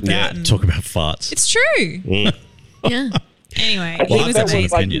we talked about." Yeah, and Talk about farts. it's true. Yeah. Anyway, I he think was that amazing.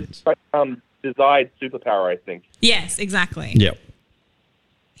 was like Opinions. his desired superpower, I think. Yes, exactly. Yeah.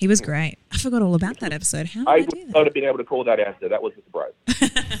 He was great. I forgot all about that episode. How I did I do would that? not have been able to call that answer. That was a surprise.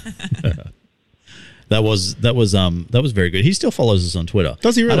 That was very good. He still follows us on Twitter.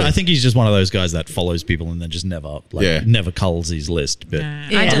 Does he really? I think he's just one of those guys that follows people and then just never culls his list. But I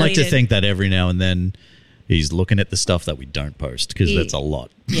I'd like to deleted. think that every now and then he's looking at the stuff that we don't post because that's a lot.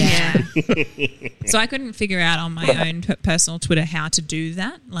 Yeah. So I couldn't figure out on my own personal Twitter how to do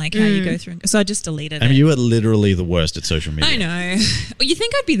that, like how you go through. So I just deleted I mean, it. you are literally the worst at social media. I know. Well, you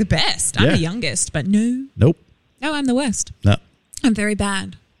think I'd be the best? I'm Yeah. the youngest, but no, Nope. I'm the worst. No. I'm very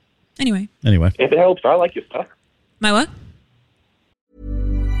bad. Anyway, Anyway. If it helps, I like your stuff. my what?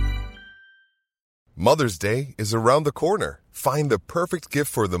 Mother's Day is around the corner. Find the perfect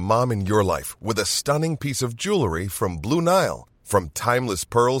gift for the mom in your life with a stunning piece of jewelry from Blue Nile. From timeless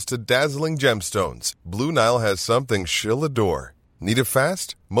pearls to dazzling gemstones, Blue Nile has something she'll adore. Need it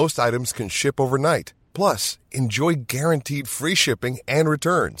fast? Most items can ship overnight. Plus, enjoy guaranteed free shipping and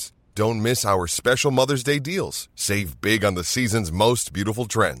returns. Don't miss our special Mother's Day deals. Save big on the season's most beautiful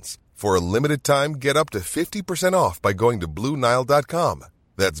trends. For a limited time, get up to 50% off by going to BlueNile.com.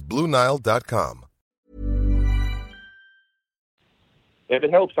 That's BlueNile.com. If it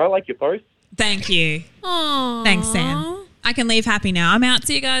helps, I like your post. Thank you. Aww. Thanks, Sam. I can leave happy now. I'm out.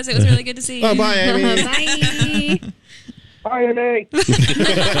 See you guys. It was really good to see you. Oh, bye, Amy. Bye. Hi, Amy.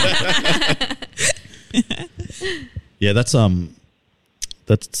 Yeah, that's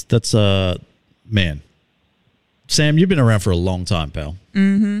man. Sam, you've been around for a long time, pal.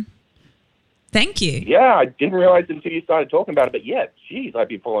 Mm-hmm. Thank you. Yeah, I didn't realize it until you started talking about it, but yeah, geez, I've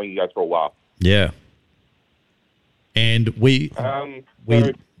been following you guys for a while. Yeah. And we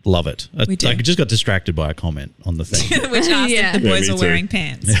love it. We do. I just got distracted by a comment on the thing. Which asked Yeah. if the boys me were too. wearing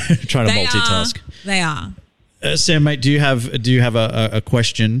pants. Trying to multitask. They are. Sam, mate, do you have a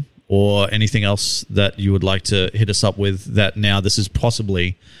question or anything else that you would like to hit us up with that now this is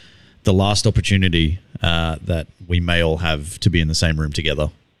possibly the last opportunity that we may all have to be in the same room together?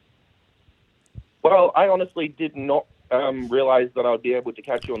 Well, I honestly did not realize that I would be able to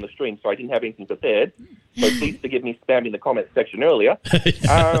catch you on the stream, so I didn't have anything prepared. So please forgive me spamming the comments section earlier.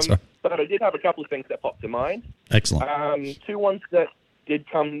 That's right. But I did have a couple of things that popped to mind. Excellent. Two ones that did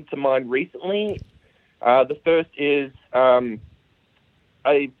come to mind recently. The first is I've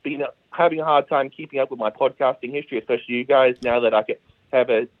been having a hard time keeping up with my podcasting history, especially you guys, now that I have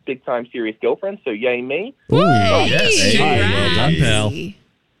a big-time serious girlfriend, so yay me. Ooh, yes. Hey. Well done, pal.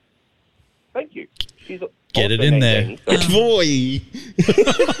 Thank you. She's Get it also in named there. Amy, so- Boy.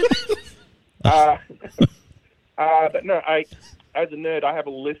 But no, as a nerd, I have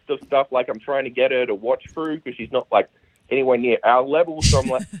a list of stuff like I'm trying to get her to watch through because she's not like anywhere near our level. So I'm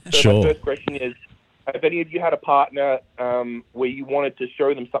like, Sure. My first question is, have any of you had a partner where you wanted to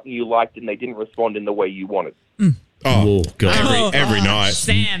show them something you liked and they didn't respond in the way you wanted? Oh, God. Every night.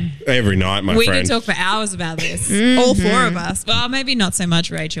 Sam. Every night, my We friend. could talk for hours about this. All four of us. Well, maybe not so much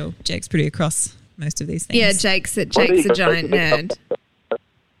Rachel. Jake's pretty across most of these things. Yeah, Jake's a giant nerd.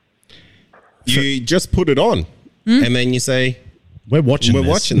 You just put it on, and then you say, We're watching "We're this.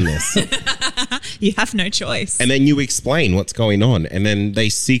 watching this," You have no choice. and then you explain what's going on, and then they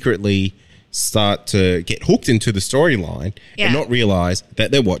secretly start to get hooked into the storyline Yeah. and not realize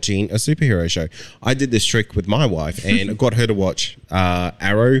that they're watching a superhero show. I did this trick with my wife and got her to watch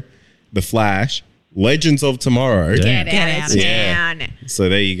Arrow, The Flash, Legends of Tomorrow. Damn. Get out of Yeah. town. So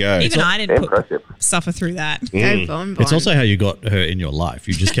there you go. Even I didn't Impressive. suffer through that. Go Bon Bon. It's also how you got her in your life.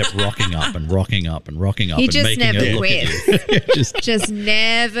 You just kept rocking up and rocking up and rocking up He and just making her never look at you. just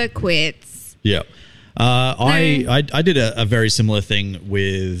never quits. Yeah. I did a very similar thing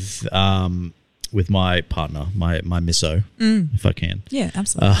with my partner, my misso, if I can. Yeah,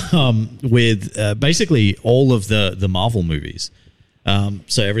 absolutely. With basically all of the Marvel movies.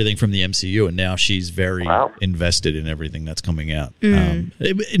 So everything from the MCU, and now she's very invested in everything that's coming out.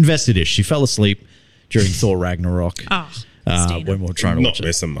 Invested-ish. She fell asleep during Thor Ragnarok when we were trying to watch Not it.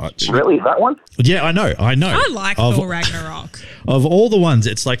 missing much. Really, that one? Yeah, I know. I like Thor Ragnarok. Of all the ones,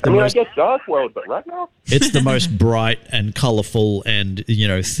 it's like the I mean, most. I guess Dark World, but Ragnarok? It's the most bright and colorful and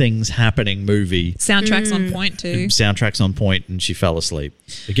things happening movie. Soundtrack's on point too. Soundtrack's on point, and she fell asleep.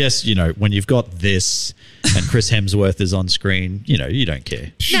 I guess when you've got this and Chris Hemsworth is on screen, you don't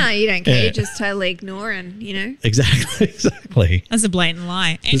care. No, you don't care. Yeah. You just totally ignore and Exactly. That's a blatant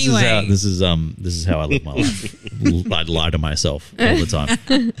lie. Anyway, This is how I live my life. I lie to myself all the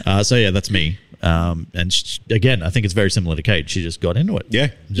time. So yeah, that's me. And again, I think it's very similar to Kate. She just got into it. Yeah.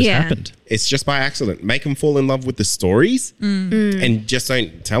 It just Yeah. happened. It's just by accident. Make them fall in love with the stories, and just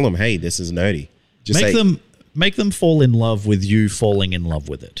don't tell them, "Hey, this is nerdy." Just Make them fall in love with you falling in love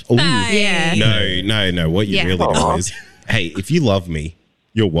with it. Ooh. Yeah. No. What you Yeah. really do is, hey, if you love me,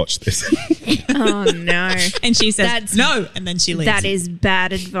 you'll watch this. Oh no. and she says That's- no, and then she leaves. That is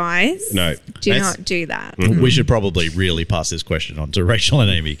bad advice. No. Do That's- not do that. We should probably really pass this question on to Rachel and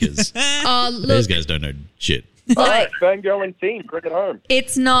Amy because Oh, these look, guys don't know shit. All right, fangirling team, bring it home.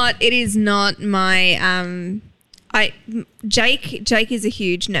 it is not my Jake is a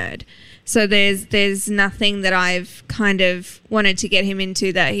huge nerd. So there's nothing that I've kind of wanted to get him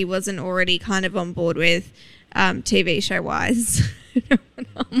into that he wasn't already kind of on board with, TV show wise.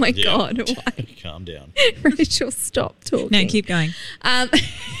 Oh my God. Why? Calm down. Rachel, stop talking. No, keep going. I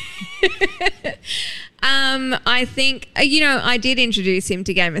think, I did introduce him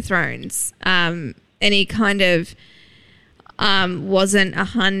to Game of Thrones, and he kind of wasn't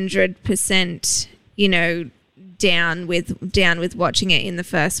 100%, down with watching it in the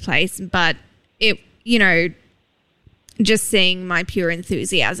first place, but it, just seeing my pure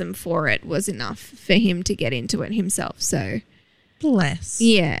enthusiasm for it was enough for him to get into it himself. So bless.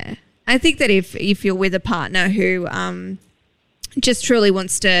 Yeah. I think that if you're with a partner who just truly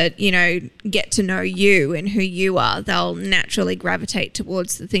wants to, get to know you and who you are, they'll naturally gravitate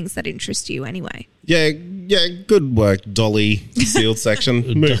towards the things that interest you anyway. Yeah, good work, Dolly Sealed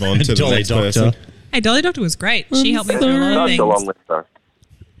section. Move on to the Dolly next Doctor. person. Hey, Dolly Doctor was great. She helped me through a lot of That's things. a long list,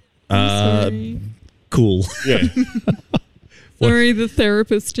 though. Cool. Yeah. Sorry, the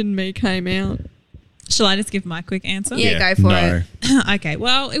therapist in me came out. Shall I just give my quick answer? Yeah, go for it. Okay.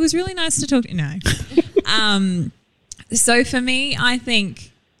 Well, it was really nice to talk to you. No. So for me, I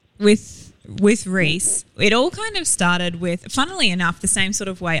think with Reese, it all kind of started with, funnily enough, the same sort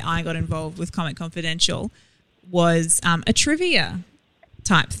of way I got involved with Comic Confidential was a trivia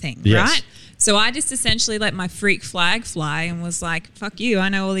type thing, Yes. right? So I just essentially let my freak flag fly and was like, fuck you, I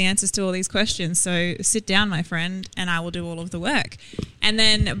know all the answers to all these questions, so sit down, my friend, and I will do all of the work. And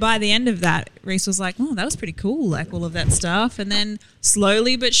then by the end of that, Reese was like, oh, that was pretty cool, like all of that stuff. And then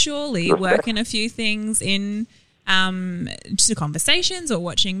slowly but surely working a few things in just conversations or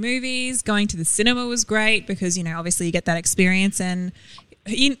watching movies. Going to the cinema was great because, obviously you get that experience. And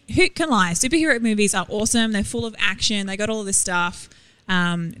who can lie? Superhero movies are awesome. They're full of action. They got all of this stuff.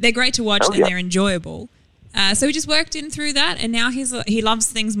 They're great to watch and they're enjoyable. So we just worked in through that, and now he loves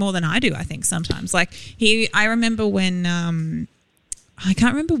things more than I do, I think, sometimes. Like I remember when I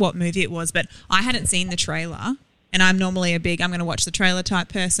can't remember what movie it was, but I hadn't seen the trailer, and I'm normally I'm going to watch the trailer type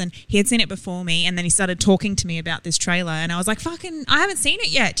person. He had seen it before me, and then he started talking to me about this trailer, and I was like, fucking, I haven't seen it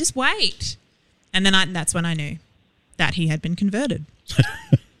yet. Just wait. And then that's when I knew that he had been converted.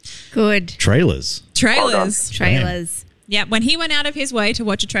 Good. Trailers. Trailers. Yeah, when he went out of his way to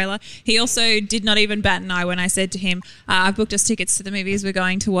watch a trailer, he also did not even bat an eye when I said to him, I've booked us tickets to the movies. We're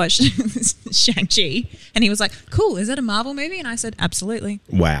going to watch Shang-Chi. And he was like, cool, is that a Marvel movie? And I said, absolutely.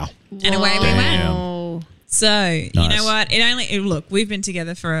 Wow. And away we went. Oh. So, you know what? Look, we've been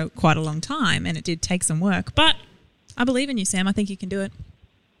together for quite a long time, and it did take some work. But I believe in you, Sam. I think you can do it.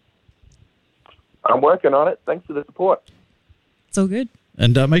 I'm working on it. Thanks for the support. It's all good.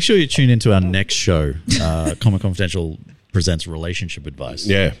 And make sure you tune into our next show, Comic Confidential presents Relationship Advice.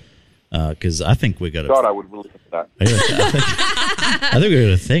 Yeah. Because I think we're going to... God, I would listen to that. I think we're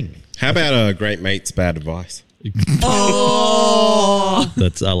going to thing. How about Great Mate's Bad Advice? Oh!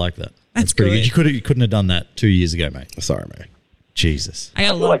 I like that. That's pretty good. You couldn't have done that 2 years ago, mate. Sorry, man. Jesus. I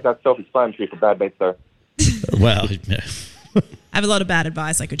feel like that's self-explanatory for bad mates, though. Well, yeah. I have a lot of bad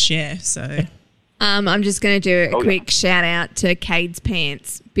advice I could share, so... I'm just going to do a quick shout out to Cade's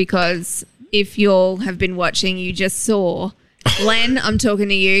Pants, because if you all have been watching, you just saw Glenn. I'm talking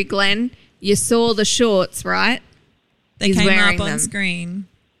to you, Glenn. You saw the shorts, right? They He's came wearing up on them. screen.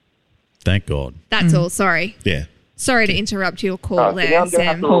 Thank God. That's all. Sorry. Yeah. Sorry to interrupt your call So now there, I'm going to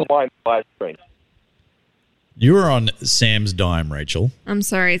have Sam. to rewind the live stream. You were on Sam's dime, Rachel. I'm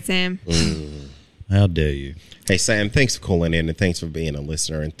sorry, Sam. How dare you? Hey, Sam, thanks for calling in, and thanks for being a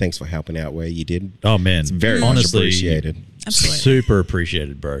listener, and thanks for helping out where you did. Oh, man. It's very honestly, much appreciated. Absolutely. Super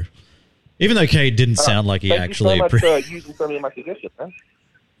appreciated, bro. Even though Cade didn't sound like he Thank actually... you so much for using so many of my suggestions, man.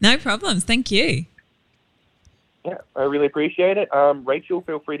 No problems. Thank you. Yeah, I really appreciate it. Rachel,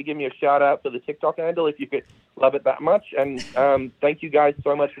 feel free to give me a shout out for the TikTok handle if you could love it that much. And thank you guys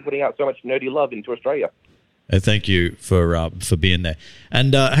so much for putting out so much nerdy love into Australia. Thank you for being there.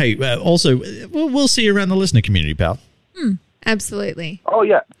 And hey, also, we'll see you around the listener community, pal. Absolutely. Oh,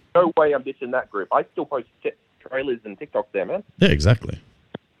 yeah. No way I'm ditching that group. I still post trailers and TikToks there, man. Yeah, exactly.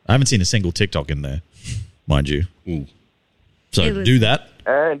 I haven't seen a single TikTok in there, mind you. So It was- do that.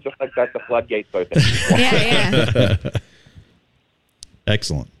 And just like that, the floodgates open. Yeah.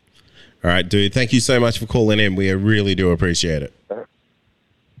 Excellent. All right, dude. Thank you so much for calling in. We really do appreciate it.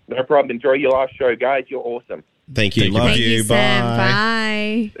 No problem. Enjoy your last show, guys. You're awesome. Thank you. Thank you, Love Thank you. you, Bye. Sam.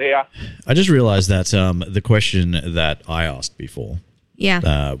 Bye. See ya. I just realized that the question that I asked before,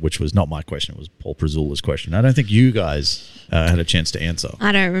 Yeah. which was not my question, it was Paul Prezula's question. I don't think you guys had a chance to answer.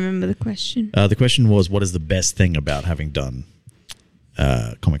 I don't remember the question. The question was, what is the best thing about having done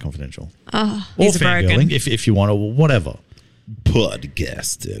Comic Confidential? Oh. Or He's broken. fangirling, if you want, or whatever.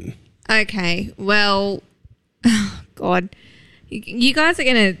 Podcasting. Okay. Well, God. You guys are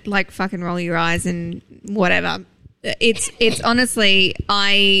going to like fucking roll your eyes and whatever. It's honestly,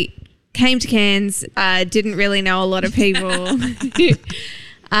 I came to Cairns, didn't really know a lot of people.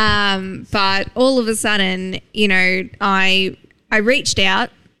 But all of a sudden, you know, I reached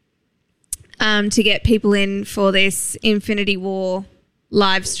out to get people in for this Infinity War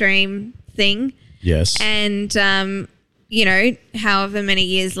live stream thing. Yes. And, however many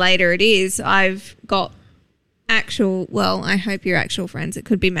years later it is, I've got I hope you're actual friends. It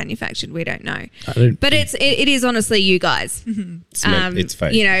could be manufactured. We don't know. But it is honestly you guys. It's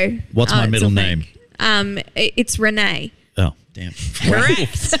fake. What's my middle name? It's Renee. Oh, damn.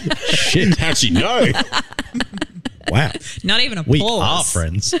 Correct. Shit. How'd she know? Wow. Not even a We pause. are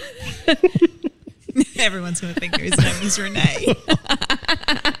friends. Everyone's going to think his name is Renee.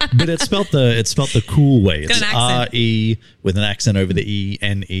 But it's spelt the cool way. Got It's an accent. R-E with an accent over the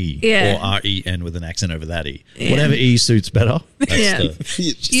E-N-E. Yeah. Or R-E-N with an accent over that E. Whatever E suits better. That's Yeah.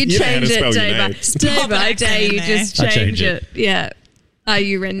 You know how change to it spell your day by name. Pop an accent day. in You there. just I change change it. Yeah. Are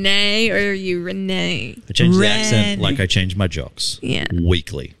you Renee or are you Renee? I change the Ren. accent like I change my jocks. Yeah.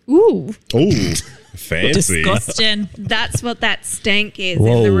 Weekly. Ooh, Ooh, fancy. Disgusting. that's what that stank is in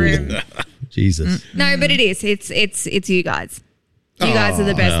Whoa. the room. Jesus. No, but it is. It's you guys. You guys are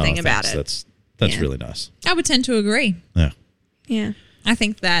the best Oh, thing about thanks. it. That's Yeah. really nice. I would tend to agree. Yeah. Yeah. I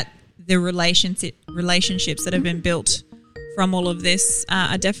think that the relationships that have been built from all of this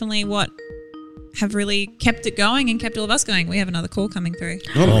are definitely what have really kept it going and kept all of us going. We have another call coming through.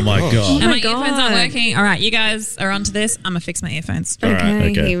 Oh my God. And my God. earphones aren't working. All right, you guys are onto this. I'm going to fix my earphones. Okay,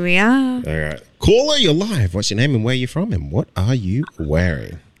 okay. here we are. All right. Caller, you're live. What's your name and where you from and what are you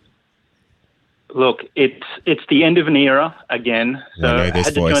wearing? Look, it's the end of an era again. So I know I this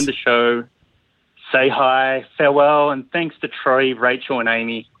had to voice. join the show, say hi, farewell, and thanks to Troy, Rachel, and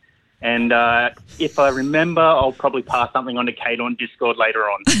Amy. And if I remember, I'll probably pass something on to Kate on Discord later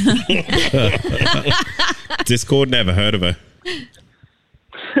on. Discord, never heard of her.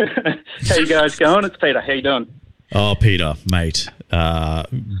 How you guys going? It's Peter. How you doing? Oh, Peter, mate.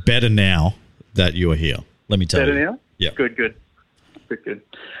 Better now that you are here. Let me tell Better you. now? Yeah. Good.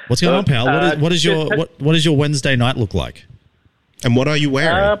 What's going on, pal? What does your Wednesday night look like? And what are you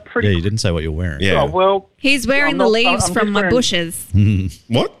wearing? Pretty. Yeah, you didn't say what you're wearing. Yeah. Oh, well, He's wearing I'm the not- leaves I'm from just my wearing- bushes.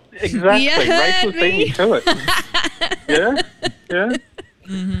 What? exactly. You heard Rachel beat me me. to it. Yeah.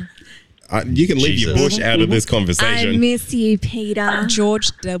 You can leave your Jesus. bush out of this I conversation. miss you, Peter. George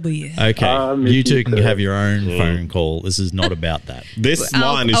W. Okay, miss you two you can too. have your own phone call. This is not about that. This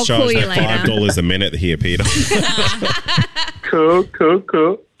I'll- line is I'll charged call you at later. $5 a minute here, Peter. Cool.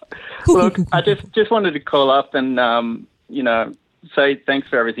 Look, I just wanted to call up and say thanks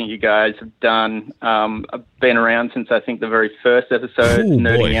for everything you guys have done. I've been around since I think the very first episode, Oh,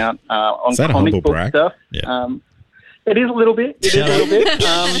 nerding boy. out on Is that a comic humble book brag? stuff. Yeah. It is a little bit.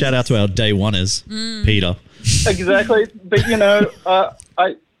 Shout out to our day oneers, Peter. Exactly, but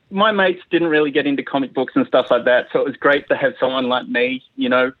my mates didn't really get into comic books and stuff like that, so it was great to have someone like me,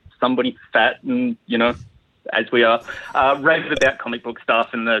 somebody fat and as we are, raved about comic book stuff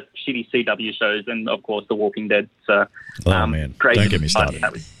and the shitty CW shows and, of course, The Walking Dead. So, Oh, man. great. Don't get me started.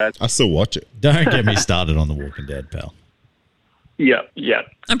 I still watch it. Don't get me started on The Walking Dead, pal. Yeah.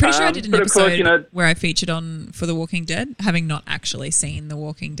 I'm pretty sure I did an but of course, episode where I featured for The Walking Dead, having not actually seen The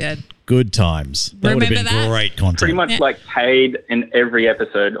Walking Dead. Good times. That would have been Remember that? great content. Pretty much Yeah. like paid in every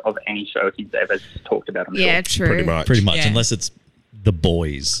episode of any show he's ever talked about. I'm Yeah, sure. true. Pretty much. Yeah. Unless it's The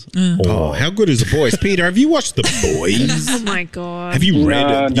Boys. Oh, how good is The Boys? Peter, have you watched The Boys? Oh my god. Have you read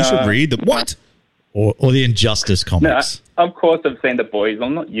No, it? You should no. read them. What? Or the Injustice No, comics. of course I've seen The Boys.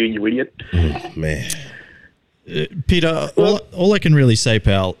 I'm not you idiot. Man. Peter, all I can really say,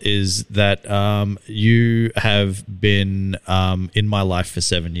 pal, is that you have been in my life for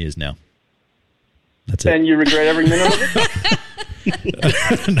 7 years now. That's it. And you regret every minute of it?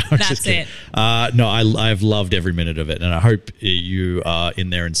 No, I'm That's just kidding. it. No, I've loved every minute of it, and I hope you are in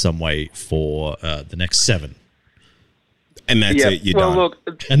there in some way for the next 7. And that's it. You're well, done.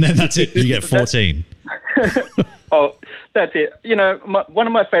 look, And then that's it. You get 14. oh, that's it. One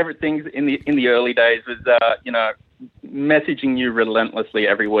of my favorite things in the early days was, messaging you relentlessly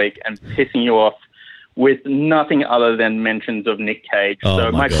every week and pissing you off with nothing other than mentions of Nick Cage. Oh,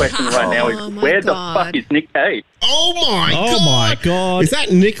 so my my God. question right now is, Oh, my where the God. fuck is Nick Cage? Oh my Oh, god! my God. Is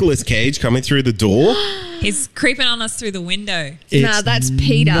that Nicolas Cage coming through the door? He's creeping on us through the window. Nah, that's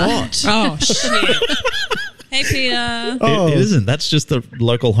Peter. Not. Oh, shit. Hey, Peter. It isn't. That's just the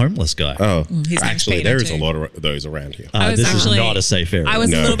local homeless guy. Oh, his name's actually, Peter there is too. a lot of those around here. I was This actually- is not a safe area. I was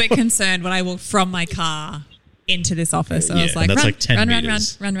No. a little bit concerned when I walked from my car into this office. I Yeah, was like, and that's run, like 10 run,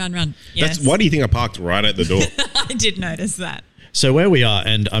 meters. run. Yes. Why do you think I parked right at the door? I did notice that. So where we are,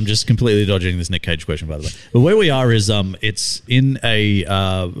 and I'm just completely dodging this Nick Cage question, by the way. But where we are is, it's in a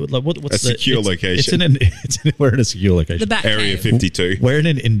what's A secure location. We're in a secure location. The back Area cave. 52. We're in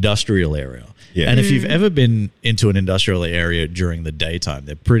an industrial area. Yeah. And if you've ever been into an industrial area during the daytime,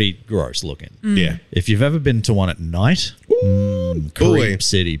 they're pretty gross looking. Yeah. If you've ever been to one at night, boy. Creep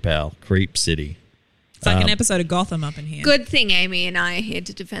City, pal. Creep City. It's like an episode of Gotham up in here. Good thing Amy and I are here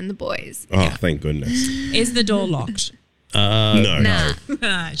to defend the boys. Oh, thank goodness. Is the door locked? No. Nah.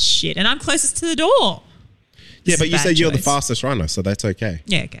 Ah, shit. And I'm closest to the door. Yeah, but you Bad said you're the choice. fastest runner, so that's okay.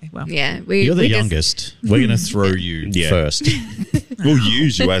 Yeah, okay. Well, Yeah, You're the youngest. We're going to throw you Yeah. first. We'll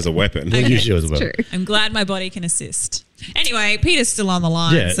use you as a weapon. We'll use you as well. True. I'm glad my body can assist. Anyway, Peter's still on the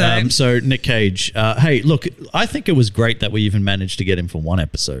line. Yeah. So Nick Cage. Hey, look, I think it was great that we even managed to get him for one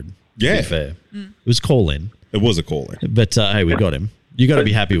episode. Yeah. To be fair. It was call in, It was a call-in. but hey, we got him. You got to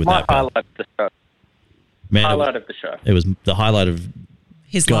be happy with My that. pal. highlight of the show. Man, Highlight of the show. it was the highlight of.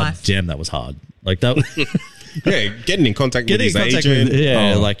 his God life. damn, that was hard. Like that. Yeah, getting in contact Getting with in his contact agent. with,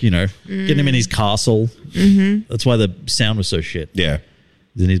 yeah, Oh, like, you know, getting him in his castle. That's why the sound was so shit. yeah.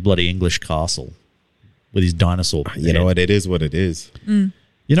 He's in his bloody English castle with his dinosaur. You know what? It is what it is.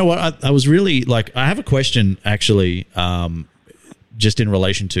 You know what? I was really like, I have a question actually, just in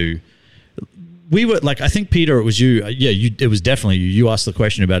relation to. We were like, I think Peter, it was you. It was definitely you. You asked the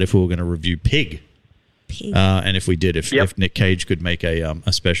question about if we were going to review Pig. And if we did, if Nick Cage could make a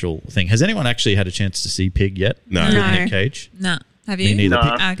special thing. Has anyone actually had a chance to see Pig yet? No. With No. Nick Cage? No. Have you? Me neither.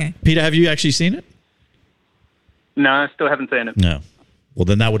 No. Ah, okay. Peter, have you actually seen it? No, I still haven't seen it. No. Well,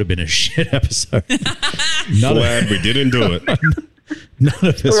 then that would have been a shit episode. Glad we didn't do it. None of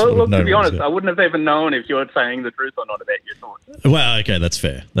us Well, would have look, known to be it was honest, I wouldn't have even known if you were saying the truth or not about your thoughts. good. Well, okay, that's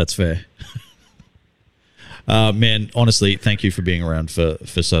fair. That's fair. Man, honestly, thank you for being around for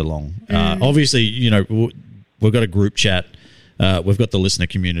so long. Obviously, you know, we've got a group chat. We've got the listener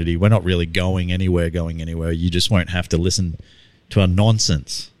community. We're not really going anywhere. You just won't have to listen to our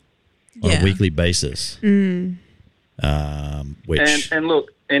nonsense on a weekly basis. Which And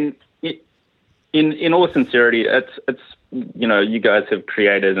look, in all sincerity, it's you know, you guys have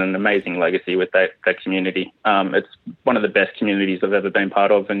created an amazing legacy with that community. It's one of the best communities I've ever been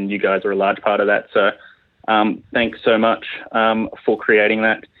part of, and you guys are a large part of that. So thanks so much for creating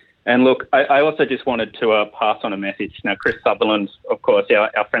that. And look, I also just wanted to pass on a message. Now, Chris Sutherland, of course, our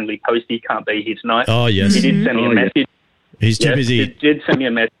friendly postie, can't be here tonight. Oh, yes. He did send me a message. He's too Yes, busy. He did send me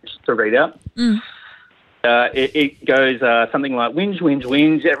a message to read out. It goes something like,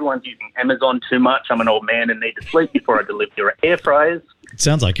 whinge, everyone's using Amazon too much. I'm an old man and need to sleep before I deliver your air fryers.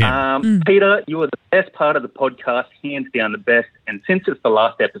 Sounds like him. Peter, you are the best part of the podcast, hands down the best. And since it's the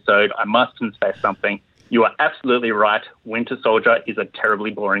last episode, I must confess something. You are absolutely right. Winter Soldier is a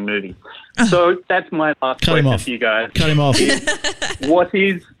terribly boring movie. So that's my last Cut him question off. for you guys. Cut him off. What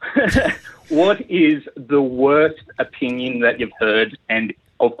is what is the worst opinion that you've heard? And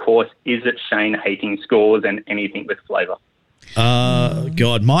of course, is it Shane hating scores and anything with flavour?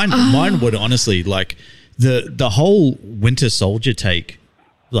 God, mine would honestly, like, the whole Winter Soldier take,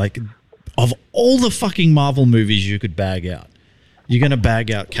 like, of all the fucking Marvel movies you could bag out, you're going to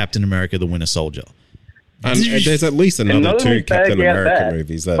bag out Captain America: The Winter Soldier. And there's at least And another not only two Captain bag out America that,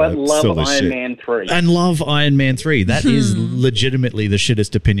 movies that but are love still the Iron shit. Man 3. And love Iron Man 3. That is legitimately the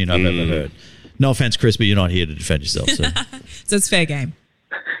shittest opinion I've ever heard. No offense, Chris, but you're not here to defend yourself. So, So it's fair game.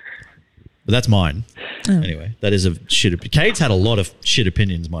 but that's mine. Anyway, that is a shit opinion. Kate's had a lot of shit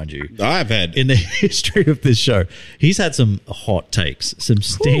opinions, mind you. I've had In the history of this show, he's had some hot takes, some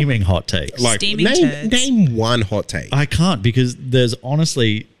steaming hot takes. like Steaming name, turds. name one hot take. I can't, because there's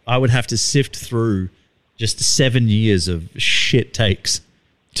honestly, I would have to sift through just 7 years of shit takes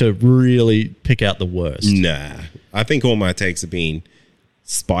to really pick out the worst. Nah, I think all my takes have been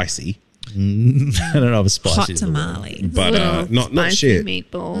spicy, I don't know if it's spicy. Hot is the word. tamale. but not Spicy shit.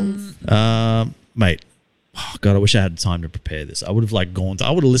 meatballs. Mate, oh God, I wish I had time to prepare this. I would have I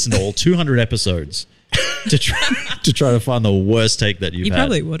would have listened to all 200 episodes to try to find the worst take that you've You had.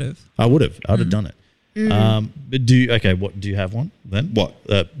 probably would have. I would have done it. But do you have one then? What?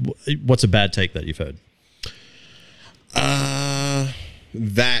 What's a bad take that you've heard?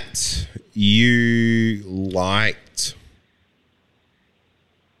 That you liked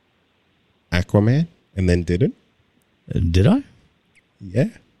Aquaman and then didn't? Did I? Yeah.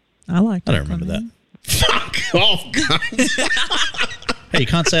 I like. I don't remember that. Fuck off, guys. Hey, you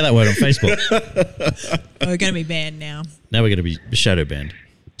can't say that word on Facebook. Oh, we're going to be banned now. Now we're going to be shadow banned.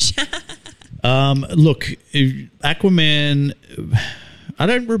 Look, Aquaman. I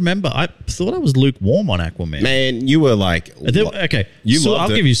don't remember. I thought I was lukewarm on Aquaman. Man, you were like, Okay, You so loved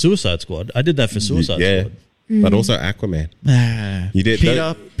I'll it. give you Suicide Squad. I did that for Suicide yeah, Squad. but also Aquaman. You did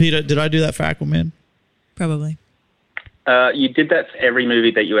Peter, did I do that for Aquaman? Probably. You did that for every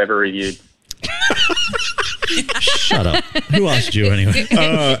movie that you ever reviewed. Shut up. Who asked you anyway?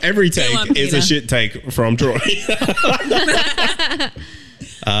 Every Go on, take is a Peter. shit take from Troy.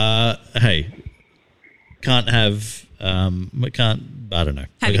 Hey, can't have We can't. I don't know.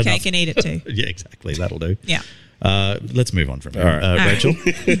 Have I your got cake and eat it too. Yeah, exactly. That'll do. Yeah. Let's move on from here. All right. Rachel.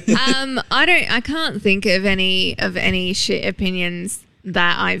 I can't think of any shit opinions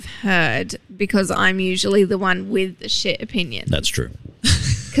that I've heard because I'm usually the one with the shit opinion. That's true.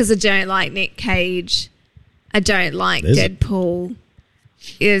 Because I don't like Nick Cage. I don't like Deadpool.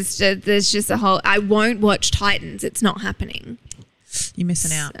 There's just a whole... I won't watch Titans. It's not happening. You're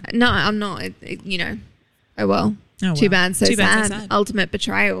missing out. No, I'm not. Oh well. Too bad, so sad. Ultimate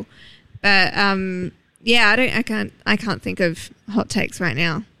betrayal. But yeah, I can't think of hot takes right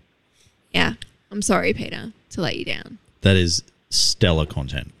now. Yeah, I'm sorry, Peter, to let you down. That is stellar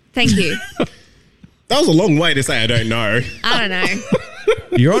content. Thank you. That was a long way to say I don't know. I don't know.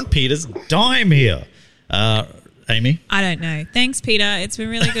 You're on Peter's dime here. Amy? I don't know. Thanks, Peter. It's been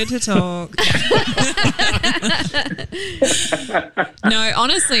really good to talk. No,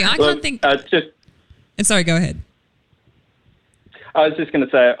 honestly, I can't think. Sorry, go ahead. I was just going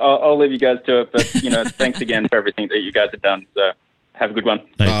to say, I'll leave you guys to it, but, thanks again for everything that you guys have done. So have a good one.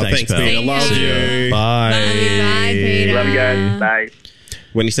 Thanks, Peter. Love you. Bye. Bye, Peter. Love you guys. Bye.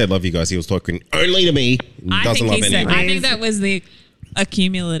 When he said love you guys, he was talking only to me. I anyone. think that was the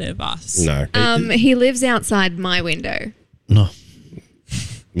accumulative us. No. He lives outside my window. No.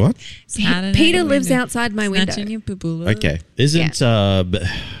 What? Peter lives outside my window. Okay. Isn't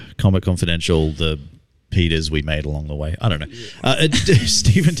Comic Confidential the Peters we made along the way? I don't know.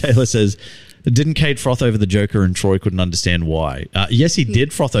 Stephen Taylor says, didn't Cade froth over the Joker and Troy couldn't understand why? Yes, he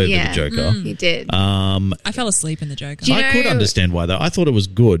did froth over the Joker. He did. I fell asleep in the Joker. I could understand why, though. I thought it was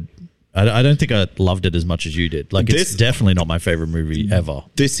good. I don't think I loved it as much as you did. Like, it's definitely not my favorite movie ever.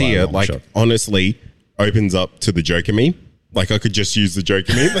 This here, honestly, opens up to the Joker meme. Like, I could just use the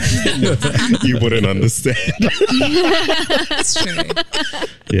Joker meme. You wouldn't understand. That's true.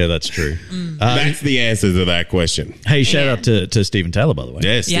 Yeah, that's true. That's the answer to that question. Hey, shout out to Stephen Taylor, by the way.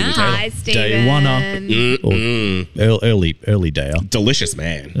 Yeah, Stephen Taylor. Hi, Stephen. Day one up. Early day up. Delicious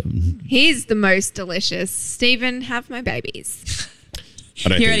man. He's the most delicious. Stephen, have my babies. I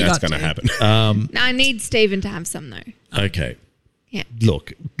don't think that's going to happen. I need Stephen to have some, though. Okay. Yeah.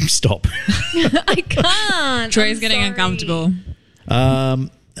 Look, stop. I can't. Troy's getting uncomfortable. No,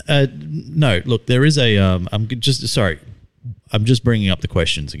 look, there is a. I'm just bringing up the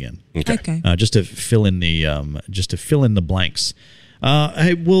questions again. Okay. Just to fill in the blanks.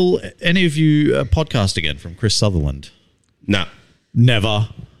 Hey, will any of you podcast again from Chris Sutherland? No. Never.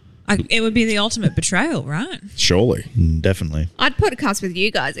 It would be the ultimate betrayal, right? Surely. Definitely. I'd podcast with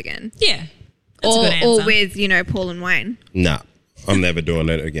you guys again. Yeah. That's a good answer. Or with, Paul and Wayne. No. I'm never doing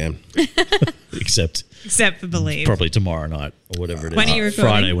it again. Except for Believe. Probably tomorrow night or whatever it is. When are you recording?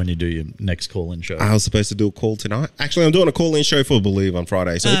 Friday when you do your next call-in show. I was supposed to do a call tonight. Actually, I'm doing a call-in show for Believe on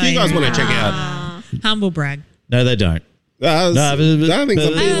Friday. So if you guys want to check out... Humble brag. No, they don't. I think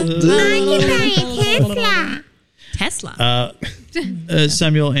Tesla.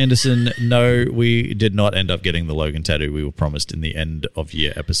 Samuel Anderson, no, we did not end up getting the Logan tattoo we were promised in the end of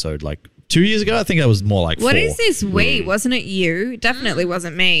year episode 2 years ago. I think that was more like 4. What is this we? Wasn't it you? It definitely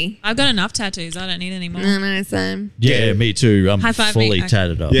wasn't me. I've got enough tattoos. I don't need any more. No, Same. Yeah, me too. I'm High five fully me.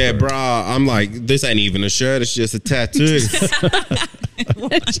 tatted up. Yeah, brah. I'm like, this ain't even a shirt. It's just a tattoo.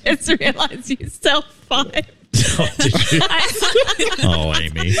 I just realised you self-five. Oh,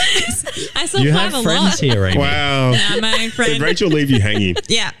 Amy. I saw You five have a friends lot. here, Amy. Wow. Yeah, my friend. Did Rachel leave you hanging?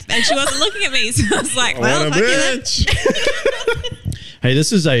 Yeah, and she wasn't looking at me, so I was like, "Well, What a fuck you then." bitch. Hey,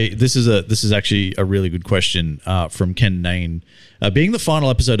 this is actually a really good question from Ken Nain. Being the final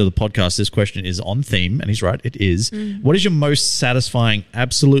episode of the podcast, this question is on theme, and he's right, it is. What is your most satisfying,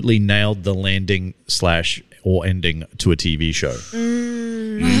 absolutely nailed the landing / or ending to a TV show?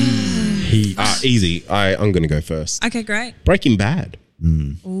 Easy. I'm going to go first. Okay, great. Breaking Bad.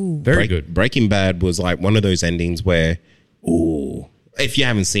 Very good. Breaking Bad was like one of those endings where, if you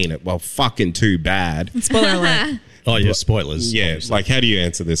haven't seen it, well, fucking too bad. Spoiler alert. Oh, yeah, spoilers. Yeah, obviously. how do you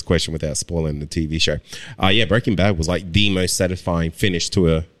answer this question without spoiling the TV show? Breaking Bad was like the most satisfying finish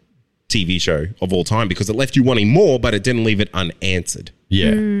to a TV show of all time because it left you wanting more, but it didn't leave it unanswered.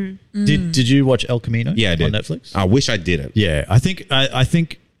 Yeah. Did you watch El Camino? Yeah, I did. On Netflix? I wish I didn't. Yeah, I think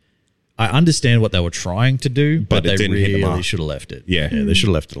I understand what they were trying to do, but it they didn't hit the really mark. should have left it. Yeah. They should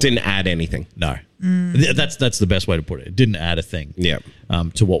have left it alone. Didn't add anything. No. That's the best way to put it. It didn't add a thing. Yeah.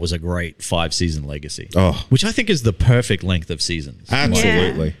 To what was a great 5-season legacy. Oh. Which I think is the perfect length of seasons.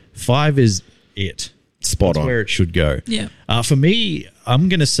 Absolutely. 5 is it. Spot That's on. where it should go. Yeah. For me, I'm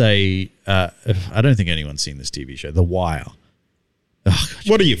going to say, I don't think anyone's seen this TV show, The Wire. Oh, God,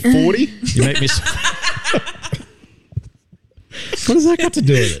 What are you, 40? you make me... What does that got to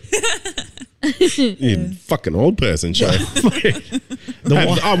do with it? You fucking old person show.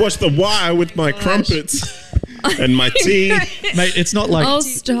 I watched The Wire with my crumpets and my tea. Mate, it's not like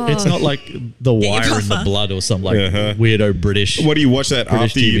stop. it's not like The Wire in the Blood or some weirdo British. What do you watch that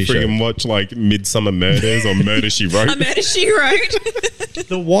British after you TV show. freaking watch like Midsummer Murders or Murder She Wrote? A Murder She Wrote.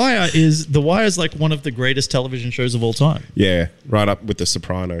 The Wire is like one of the greatest television shows of all time. Yeah, right up with The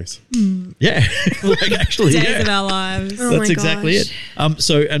Sopranos. Yeah, like actually, Days of Our Lives. Oh that's my exactly gosh. it.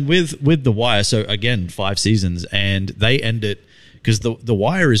 So and with The Wire, so again 5 seasons, and they end it because the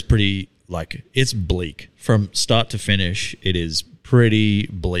Wire is pretty like it's bleak from start to finish. It is pretty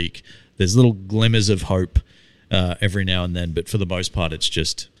bleak. There's little glimmers of hope every now and then, but for the most part, it's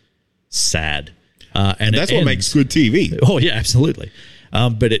just sad. And that's what makes good TV. Oh yeah, absolutely.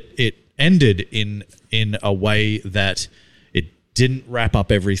 But it ended in a way that it didn't wrap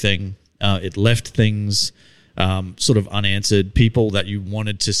up everything. It left things sort of unanswered. People that you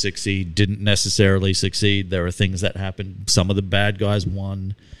wanted to succeed didn't necessarily succeed. There are things that happened. Some of the bad guys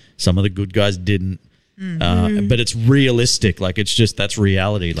won. Some of the good guys didn't. But it's realistic. Like it's just that's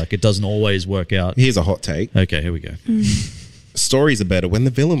reality. Like it doesn't always work out. Here's a hot take. Okay, here we go. Stories are better when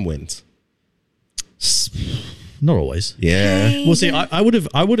the villain wins. Not always. Yeah. Well, see, I would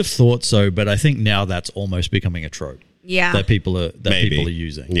have thought so, but I think now that's almost becoming a trope. Yeah. That people are Maybe.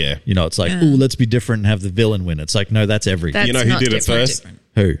 using. Yeah. You know, it's like, oh, let's be different and have the villain win. It's like, no, that's everything. That's You know who not did it different. first?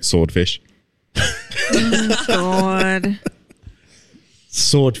 Who? Swordfish. God.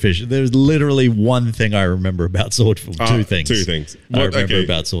 Swordfish. There's literally one thing I remember about Swordfish. Two things. Two things. I What- remember okay.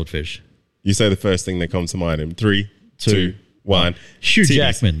 about Swordfish. You say the first thing that comes to mind in 3, 2, 1. Hugh Titties.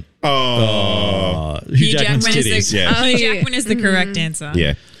 Jackman. Oh. Hugh Jackman's titties. Yeah. Hugh Jackman is the correct answer.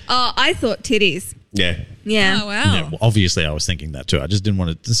 Yeah. Oh, I thought titties. Yeah. Yeah. Oh, wow. Yeah, well, obviously, I was thinking that too. I just didn't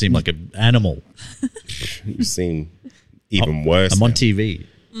want it to seem like an animal. You seem even worse. I'm on now. TV.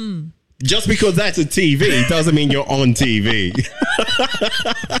 Just because that's a TV doesn't mean you're on TV.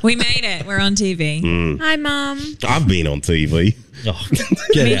 We made it. We're on TV. Hi, Mum. I've been on TV. Oh,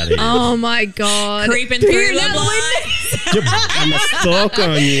 get out of here. Oh, my God. Creeping through Dude, the that blinds. I'm a stalk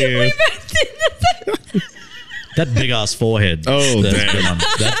on you. That big ass forehead. Oh, that's damn. been on,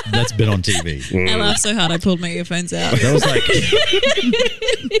 that's been on TV. I laughed so hard I pulled my earphones out. That was like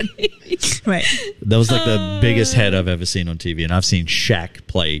Wait. that was like the biggest head I've ever seen on TV, and I've seen Shaq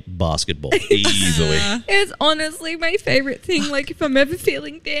play basketball easily. It's honestly my favorite thing. Like, if I'm ever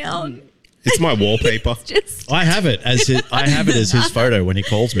feeling down, It's my wallpaper. just. I have it as his photo when he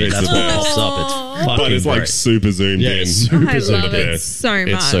calls me. It's That's the what best. pops up. It's fucking But it's like great. super zoomed Yeah, in. it's super I zoomed love in. it so much.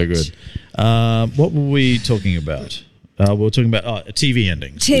 It's so good. What were we talking about? We were talking about TV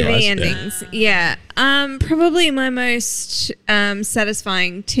endings. TV guys. endings, yeah. Probably my most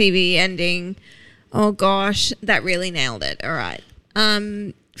satisfying TV ending. Oh gosh, that really nailed it. All right.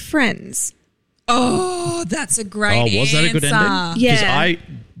 Friends. Oh, that's a great Oh, was that a good ending? answer. Yeah.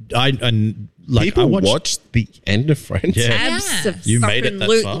 Because People I watched. watched the end of Friends. Yeah. You made it that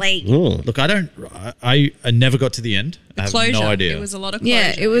far? Absolutely. Look, I never got to the end. I have Closure. no idea. It was a lot of closure.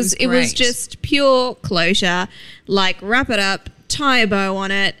 Yeah, it was great. just pure closure. Like, wrap it up, tie a bow on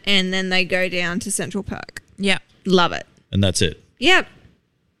it, and then they go down to Central Park. Yeah. Love it. And that's it. Yep.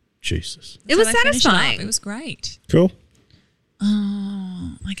 Jesus. It was So they finished it up. satisfying. It was great. Cool.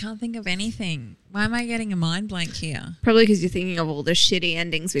 Oh, I can't think of anything. Why am I getting a mind blank here? Probably because you're thinking of all the shitty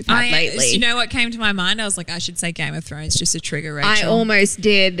endings we've had lately. You know what came to my mind? I was like, I should say Game of Thrones just to trigger Rachel. I almost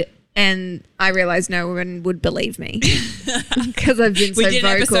did, and I realized no one would believe me because I've been we so did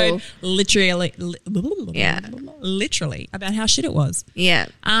an vocal. episode literally about how shit it was. Yeah.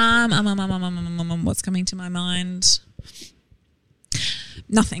 What's coming to my mind?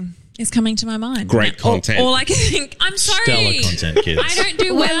 Nothing is coming to my mind. Great content. All I can think. I'm sorry. Stellar content, kids. I don't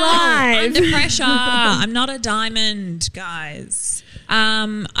do We're well live. under pressure. I'm not a diamond, guys.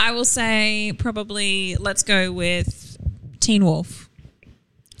 I will say probably let's go with Teen Wolf.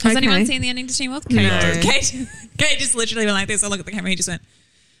 Has Okay. anyone seen the ending to Teen Wolf? No. Kate just literally went like this. I look at the camera. He just went.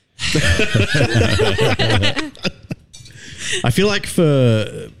 I feel like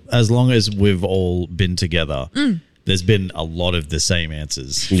for as long as we've all been together, there's been a lot of the same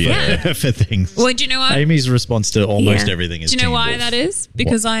answers for things. Well, do you know what? Amy's response to almost Yeah. everything is Do you know Teen why Wolf. that is?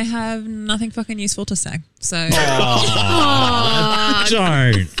 Because I have nothing fucking useful to say. So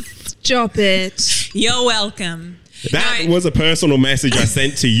Don't. Stop it. you're welcome. That No. was a personal message I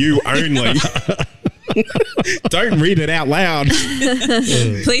sent to you only. Don't read it out loud.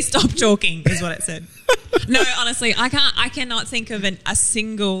 Please stop talking, is what it said. No, honestly, I cannot think of a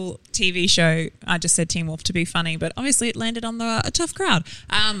single TV show. I just said Teen Wolf to be funny, but obviously it landed on a tough crowd.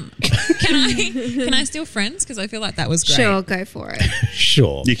 Can I steal Friends? Because I feel like that was great. Sure, go for it.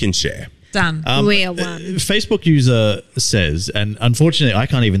 Sure. You can share. Done. We are one. Facebook user says, and unfortunately, I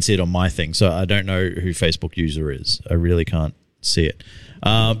can't even see it on my thing, so I don't know who Facebook user is. I really can't see it.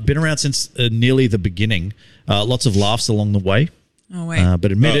 Been around since nearly the beginning. Lots of laughs along the way. Oh, wait.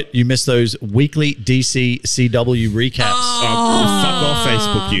 But admit it, you missed those weekly DC CW recaps. Fuck off,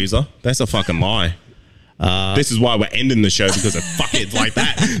 Facebook user. That's a fucking lie. This is why we're ending the show, because of fuckheads like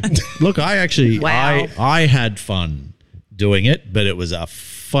that. Look, I actually, Wow. I had fun doing it, but it was a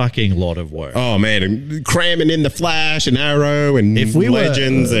fucking lot of work. Oh man, and cramming in the Flash and Arrow and If we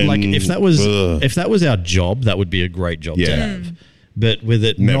Legends were, and like, if that was our job, that would be a great job to Yeah. have. But with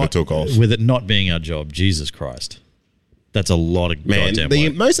it Never not, took off. with it not being our job, Jesus Christ, that's a lot of Man, goddamn the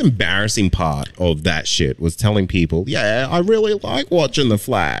work. most embarrassing part of that shit was telling people, yeah, I really like watching the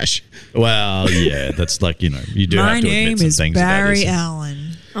Flash. Well, yeah, that's like, you know, you do My have to name admit some is things about Barry yourself. Allen.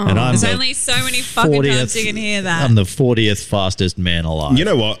 And I'm There's the only so many fucking times you can hear that. I'm the 40th fastest man alive. You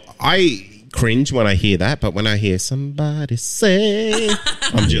know what? I cringe when I hear that, but when I hear somebody say,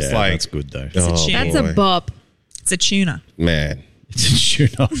 I'm just Yeah, like, that's good though. oh, tune. That's a boy. bop. It's a tuner. Man. It's a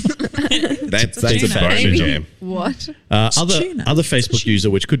tune-up. That's a a tuna. fashion jam. What? Other Facebook user,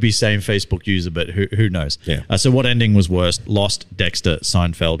 which could be same Facebook user, but who knows? Yeah. So what ending was worst? Lost, Dexter,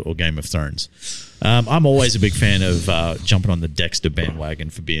 Seinfeld, or Game of Thrones? I'm always a big fan of jumping on the Dexter bandwagon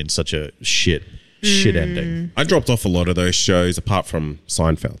for being such a shit ending. I dropped off a lot of those shows apart from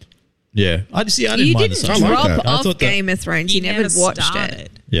Seinfeld. Yeah, I didn't You mind the didn't Seinfeld. like drop that. I off thought that- Game of Thrones. You never watched started.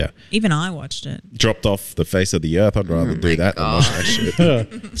 it. Yeah, Even I watched it. Dropped off the face of the earth. I'd rather do that than watch that shit.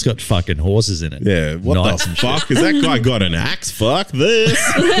 it's got fucking horses in it. Yeah, what Knights the and shit. fuck? Is that guy got an axe? Fuck this.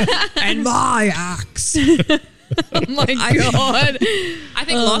 And my axe. Oh my god! I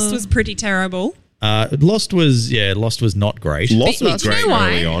think Lost was pretty terrible. Lost was not great. Lost was Lost. great You know why?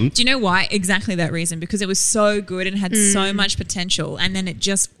 early on. Do you know why? Exactly that reason. Because it was so good and had so much potential. And then it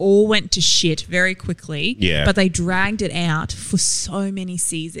just all went to shit very quickly. Yeah. But they dragged it out for so many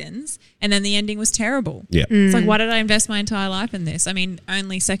seasons. And then the ending was terrible. Yeah. It's like, why did I invest my entire life in this? I mean,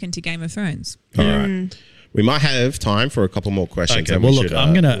 only second to Game of Thrones. All right. We might have time for a couple more questions. Okay, and well, we look, should,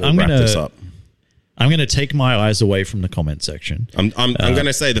 I'm gonna wrap this up. I'm gonna take my eyes away from the comment section. I'm going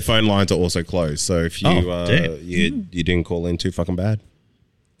to say the phone lines are also closed. So if you damn. you didn't call in too fucking bad.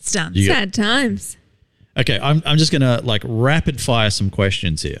 It's done. You- Sad times. Okay, I'm just gonna like rapid fire some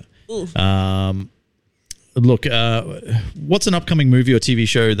questions here. Look, what's an upcoming movie or TV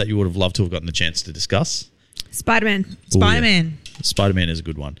show that you would have loved to have gotten the chance to discuss? Spider-Man. Spider-Man. Spider-Man is a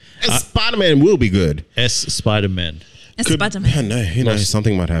good one. Spider-Man will be good. Spider-Man. Spider-Man. No, who knows?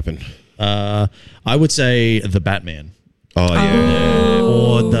 Something might happen. I would say the Batman. Oh, yeah.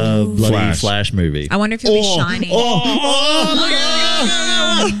 Or the bloody Flash. Flash movie. I wonder if he'll be shiny.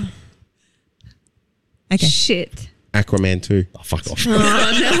 Okay. Shit. Aquaman 2. Oh, fuck off.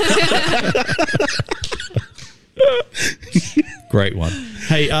 Great one.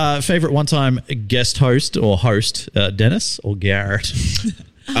 Hey, favorite one-time guest host or host, Dennis or Garrett?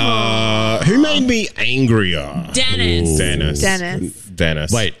 Who made me angrier?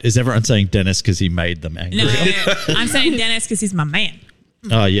 Dennis. Wait, is everyone saying Dennis because he made them angry? No. I'm saying Dennis because he's my man.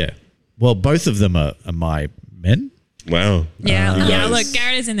 Oh, yeah. Well, both of them are my men. Wow. Yeah, Nice. look,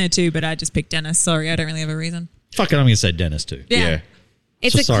 Garrett is in there too, but I just picked Dennis. Sorry, I don't really have a reason. Fuck it, I'm going to say Dennis too. Yeah.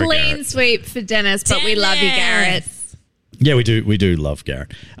 It's So a sorry, clean Garrett. sweep for Dennis, but we love you, Garrett. Yeah, we do love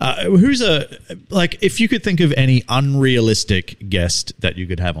Garrett. Who's if you could think of any unrealistic guest that you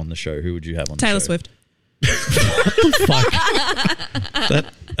could have on the show, who would you have on Taylor the show? Swift.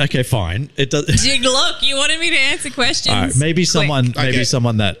 Fuck. Okay, fine. It does. Jig, look, you wanted me to answer questions. All right, maybe Quick. someone Okay.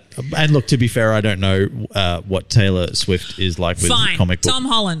 that. And look, to be fair, I don't know what Taylor Swift is like with Fine. comic book. Tom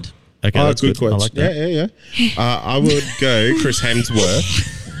Holland. Okay, Oh, that's good good. I question. like that. Yeah. I would go Chris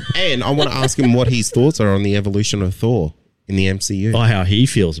Hemsworth. And I want to ask him what his thoughts are on the evolution of Thor in the MCU. Oh, how he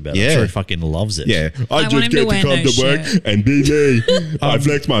feels about it. Yeah. I'm sure he fucking loves it. Yeah, I want him to wear no shirt. and be me. I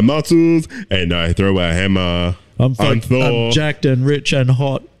flex my muscles and I throw a hammer. I'm jacked and rich and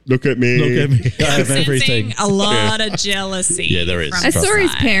hot. Look at me. Look at me. I have Sensing everything. a lot of jealousy. Yeah, there is. from I his saw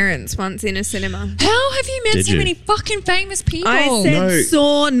his side. parents once in a cinema. How have you met Did so you? many fucking famous people? I said No.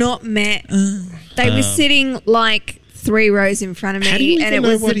 saw, not met. They were sitting like 3 rows in front of How do you me, and it even know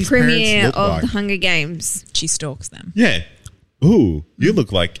was what the his parents premiere look of like? The Hunger Games. She stalks them. Yeah. Ooh, you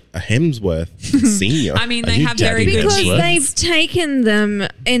look like a Hemsworth senior. I mean, Are they you have very Daddy good Because Hemsworth? genes. they've taken them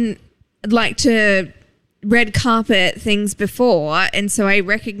in, like, to red carpet things before, and so I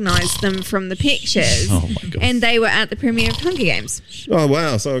recognised them from the pictures. Oh, my God. And they were at the premiere of Hunger Games Oh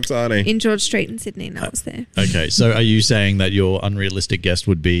wow, so exciting! in George Street in Sydney, and I was there. Okay, so are you saying that your unrealistic guest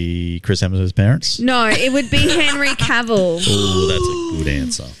would be Chris Hemsworth's parents? No, it would be Henry Cavill. Oh, that's a good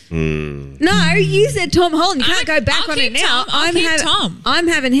answer. No, you said Tom Holland. You can't go back I'll on it keep now. Tom. I'll keep Tom. I'm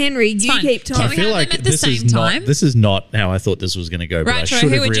having Henry. You fine. keep Tom. Can I we feel have like them at the this same is time? not. This is not how I thought this was going to go. But I Right, Troy, should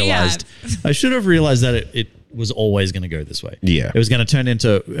who have would you realized. I should have realized that it was always going to go this way. Yeah. it was going to turn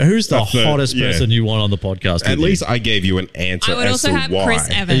into who's the That's the- hottest yeah. person you want on the podcast. At with least you? I gave you an answer I would as also to have why. Chris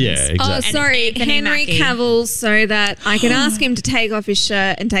Evans. Yeah, exactly. Oh, sorry, Anthony Henry Mackie. Cavill, so that I can ask him to take off his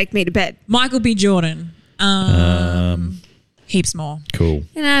shirt and take me to bed. Michael B. Jordan. Heaps more. Cool.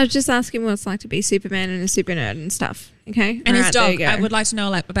 And I was just asking what it's like to be Superman and a super nerd and stuff. Okay, And his Alright, there dog. you go. I would like to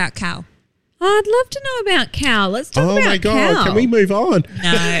know about Cal. I'd love to know about Cal. Let's talk Oh about my God, Cal. can we move on?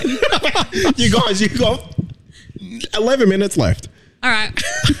 No. You guys, you got 11 minutes left. All right.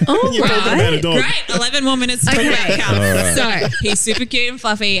 All You're talking about a right. dog. Great. 11 more minutes to talk Okay. about Cal. So, He's super cute and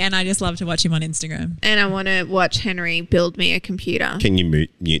fluffy, and I just love to watch him on Instagram. and I want to watch Henry build me a computer. Can you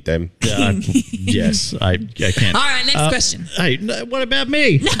mute them? Yes, I can. All right, next question. Hey, no, what about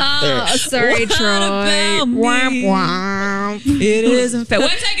me? Oh, sorry, What Troy. about me? Womp womp. It isn't fair. We're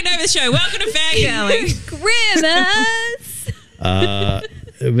taking over the show. Welcome to Fangirling.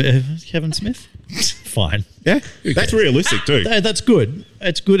 Grimace. Kevin Smith? Fine. Yeah, that's realistic too. That's good.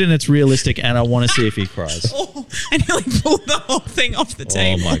 It's good and it's realistic, and I want to see if he cries. Oh, I nearly pulled the whole thing off the Oh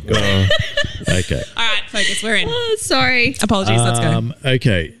table. my God. Okay. All right, focus. We're in. Oh, sorry. Apologies. Let's go.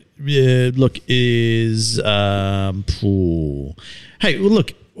 Okay. Look, is phew. Hey, well,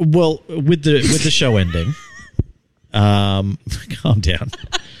 look. Well, with the show ending, calm down.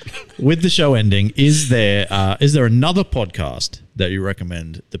 With the show ending, is there another podcast that you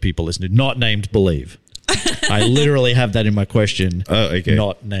recommend the people listen to? Not named Believe. I literally have that in my question. Oh, okay.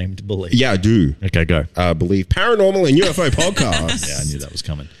 Not named Believe. Yeah, I do. Okay, go. Believe Paranormal and UFO podcast. Yeah, I knew that was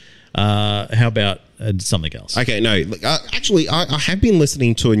coming. How about something else? Okay, no. Look, actually, I have been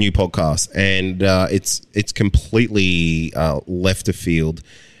listening to a new podcast, and it's completely left of field,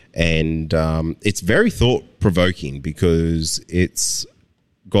 and it's very thought provoking because it's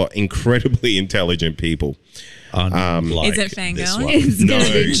got incredibly intelligent people. Is it fangirling? It's going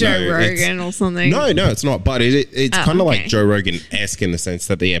to be No, Joe no, Rogan or something. No, it's not. But it's Oh, kind of like okay. Joe Rogan-esque in the sense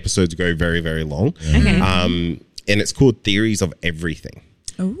that the episodes go very, very long. Okay. And it's called Theories of Everything.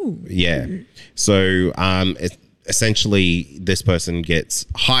 Ooh. Yeah. So essentially, this person gets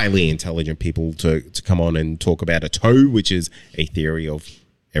highly intelligent people to come on and talk about a toe, which is a theory of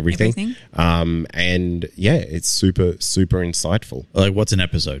everything. And yeah, it's super, super insightful. Like, what's an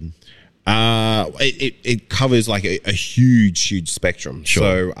episode? It covers like a huge spectrum.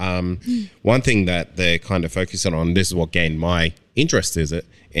 Sure. So one thing that they're kind of focusing on, this is what gained my interest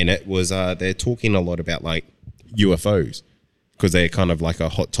in it was they're talking a lot about like UFOs because they're kind of like a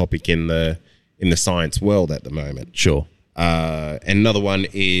hot topic in the science world at the moment. Sure. And another one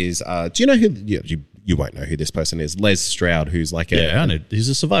is do you know who you won't know who this person is? Les Stroud, who's like I know. He's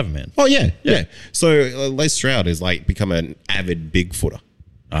a Survivor man. Oh yeah. So Les Stroud is like become an avid Bigfooter.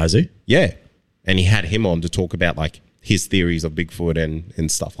 Oh, is he? Yeah. And he had him on to talk about like his theories of Bigfoot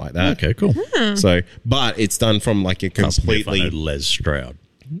and stuff like that. Okay, cool. So, but it's done from like a completely. I know Les Stroud.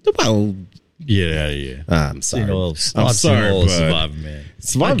 Well, Yeah. I'm sorry. I've I'm seen sorry, all but Survivor Man.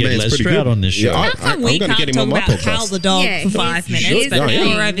 Survivor I'd get Man's Les pretty Stroud good. on this show. Yeah, How come we gonna can't get him talk on my about podcast. Cal the dog Yeah, for 5 he's- minutes, should, but don't now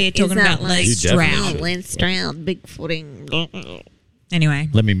you? we're over here talking about Les You definitely Stroud. should. Les Stroud, Bigfooting. Anyway.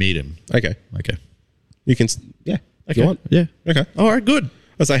 Let me meet him. Okay. You can, yeah. If you want. Yeah. Okay. All right, good.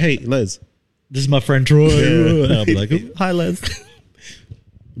 I say, hey, Les, This is my friend Troy. Yeah. And I'll be like, hi, Les.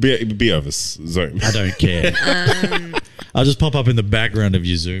 be over Zoom. I don't care. I'll just pop up in the background of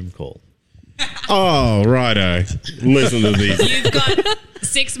your Zoom call. Oh, righto. Listen to these. You've got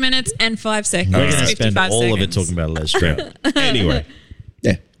 6 minutes and 5 seconds. We're going to 55 spend all of it seconds. talking about Les Stroud. Anyway.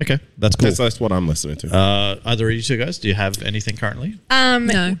 Yeah. Okay, that's cool. That's what I'm listening to. Either of you two guys, do you have anything currently?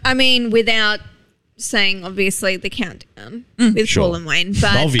 No. I mean, without saying obviously the countdown with Sure. Paul and Wayne,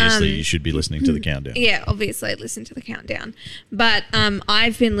 but Obviously, you should be listening to the countdown. yeah, obviously listen to the countdown. But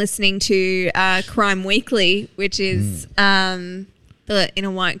I've been listening to Crime Weekly, which is the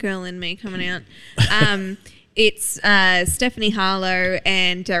Inner White Girl in me coming out. It's Stephanie Harlow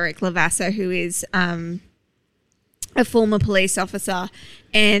and Derek Lavassa, who is a former police officer,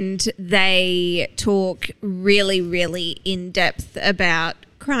 and they talk really, really in depth about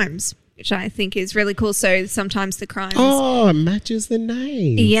crimes, which I think is really cool. So sometimes the crimes. Oh, it matches the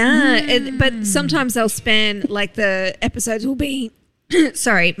name. Yeah, but sometimes they'll span, like the episodes will be,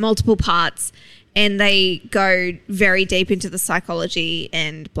 multiple parts, and they go very deep into the psychology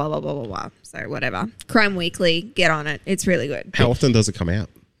and blah, blah, blah, blah, blah. So whatever. Crime Weekly, get on it. It's really good. How often does it come out?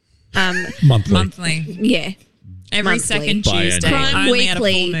 Monthly. Monthly. Yeah. Every monthly. second Tuesday, Crime only at a full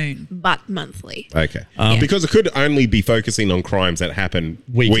weekly, moon. but monthly. Okay. Because it could only be focusing on crimes that happen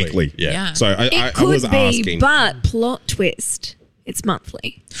weekly. Yeah. So I It was could be, asking. but plot twist. It's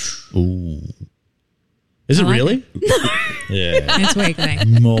monthly. Ooh. Is it I like really? Yeah. It's weekly.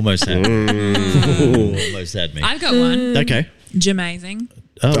 Almost had me. Almost had me. I've got one. Okay. Jamazing.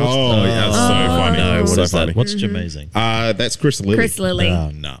 Oh, yeah, that's so funny. No, what So is funny. that? What's Jamazing? That's Chris Lilly. Chris Lilly. Oh,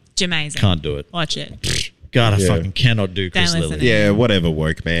 no. Jamazing. Can't do it. Watch it. God, I Yeah. fucking cannot do Chris Don't Lilly. listen. Yeah, whatever,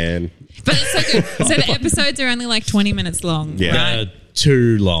 woke man. But it's so good. So the episodes are only like 20 minutes long, Yeah. right?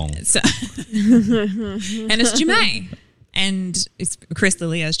 Too long. So, and it's Jemay. And it's Chris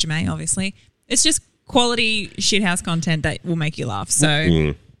Lilly as Jemay, obviously. It's just quality shithouse content that will make you laugh.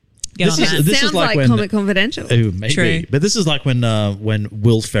 So get This on is- that. this Sounds like like when- Comic Confidential. Oh, maybe. True. But this is like when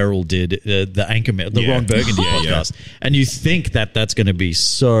Will Ferrell did the Anchorman, the Yeah. Ron Burgundy podcast. And you think that that's going to be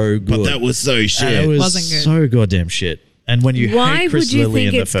so good. But that was so shit. And it was Wasn't good. so goddamn shit. And when you Why hate Chris would you Lilly think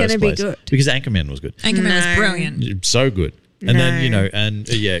in the it's gonna first be place. good? Because Anchorman was good. Anchorman was No. brilliant. So good. And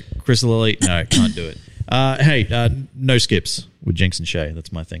then, Chris Lilly, no, can't do it. No skips with Jinx and Shay.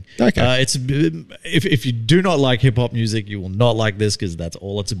 That's my thing. Okay. It's if you do not like hip hop music, you will not like this because that's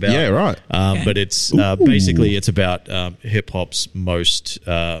all it's about. Yeah, right. But it's basically it's about hip hop's most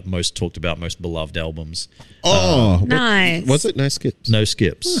talked about, most beloved albums. Nice. Was it No Skips? No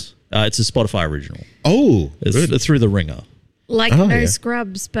skips. It's a Spotify original. Oh, It's through the Ringer. Like Oh, no yeah.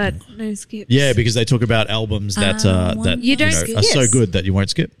 scrubs, but no skips. Yeah, because they talk about albums that You don't skip. are so Yes. good that you won't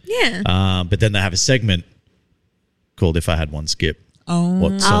skip. Yeah. But then they have a segment called "If I Had One Skip." Oh.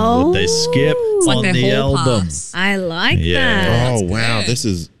 What song would they skip It's like on their the hall album? pass. I like Yeah. that. Oh, wow. good. This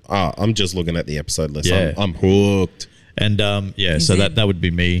is... I'm just looking at the episode list. Yeah. I'm hooked. And so in. that would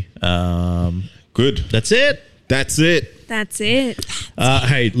be me. Good. That's it. That's it. That's it.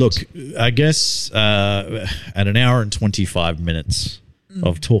 Hey, look, I guess at an hour and 25 minutes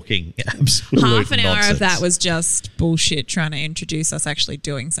of talking absolute Half an hour nonsense. of that was just bullshit trying to introduce us actually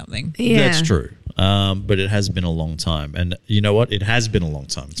doing something. Yeah. That's true. But it has been a long time. And you know what? It has been a long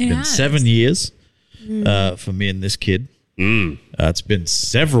time. It's It been has. 7 years for me and this kid. It's been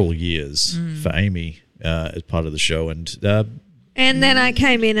several years for Amy as part of the show. And And then I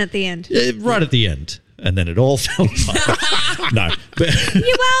came in at the end. right at the end. And then it all fell apart. No. But,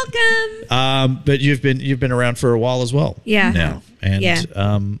 You're welcome. but you've been around for a while as well. Yeah. Now. And Yeah.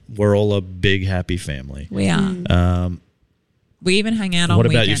 we're all a big, happy family. We are. We even hang out on What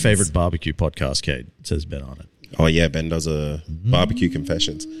about your weekends. favorite barbecue podcast, Kate? It says Ben on it. Oh, yeah. Ben does a barbecue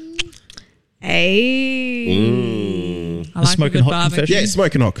confessions. Hey. I like Smoking a good Hot barbecue. Confessions? Yeah,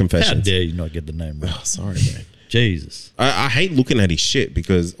 Smoking Hot How Confessions. dare you not get the name right? Oh, sorry, man. Jesus. I hate looking at his shit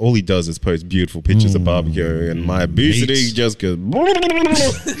because all he does is post beautiful pictures of barbecue and my obesity Meats. just goes...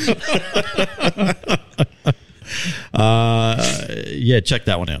 Yeah, check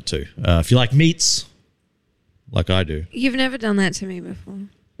that one out too. If you like meats, like I do. You've never done that to me before.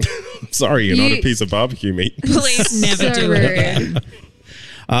 Sorry, you're not You- a piece of barbecue meat. Please never So do it. rude.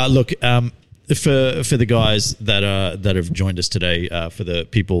 Look, for the guys that have joined us today, for the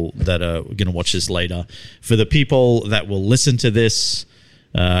people that are going to watch this later, for the people that will listen to this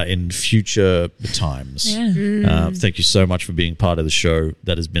in future times, thank you so much for being part of the show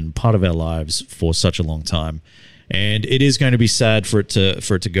that has been part of our lives for such a long time. And it is going to be sad for it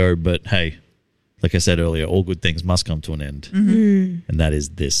to go, but hey, like I said earlier, all good things must come to an end, and that is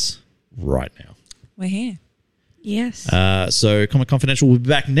this right now. We're here. Yes. So Comic Confidential will be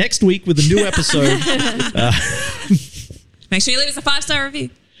back next week with a new episode. Make sure you leave us a 5-star review.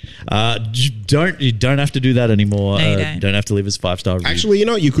 You don't have to do that anymore. No, you don't. Have to leave us 5-star review. Actually, you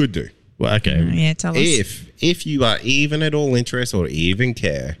know what you could do? Well, okay. Yeah, tell us. If you are even at all interested or even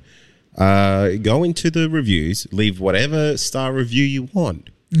care, go into the reviews, leave whatever star review you want,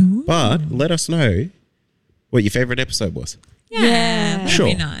 but let us know what your favorite episode was. Yeah. That'd Sure,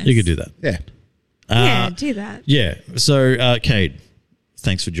 be nice. you could do that. Yeah. yeah, do that. Yeah. So, Cade,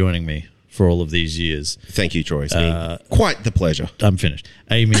 thanks for joining me for all of these years. Thank you, Troy. It's been quite the pleasure. I'm finished.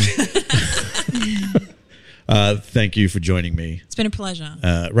 Amy, thank you for joining me. It's been a pleasure.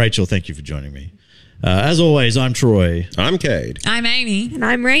 Rachel, thank you for joining me. As always, I'm Troy, I'm Cade. I'm Amy. And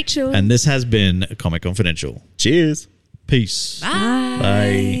I'm Rachel. and this has been Comic Confidential. Cheers. Peace. Bye.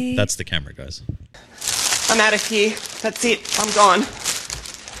 Bye. That's the camera, guys. I'm out of here. That's it. I'm gone.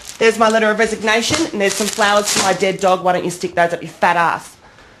 There's my letter of resignation, and there's some flowers for my dead dog. Why don't you stick those up your fat ass?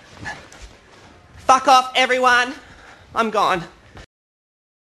 Fuck off, everyone. I'm gone.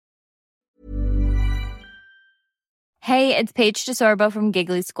 Hey, it's Paige DeSorbo from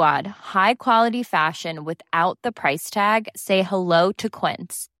Giggly Squad. High quality fashion without the price tag. Say hello to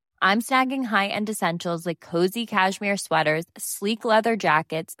Quince. I'm snagging high-end essentials like cozy cashmere sweaters, sleek leather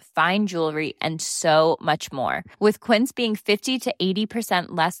jackets, fine jewelry, and so much more. With Quince being 50 to 80%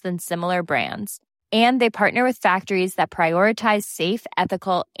 less than similar brands. And they partner with factories that prioritize safe,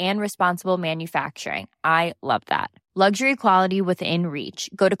 ethical, and responsible manufacturing. I love that. Luxury quality within reach.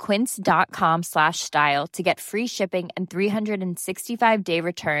 Go to quince.com/style to get free shipping and 365-day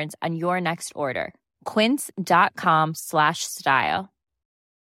returns on your next order. Quince.com/style.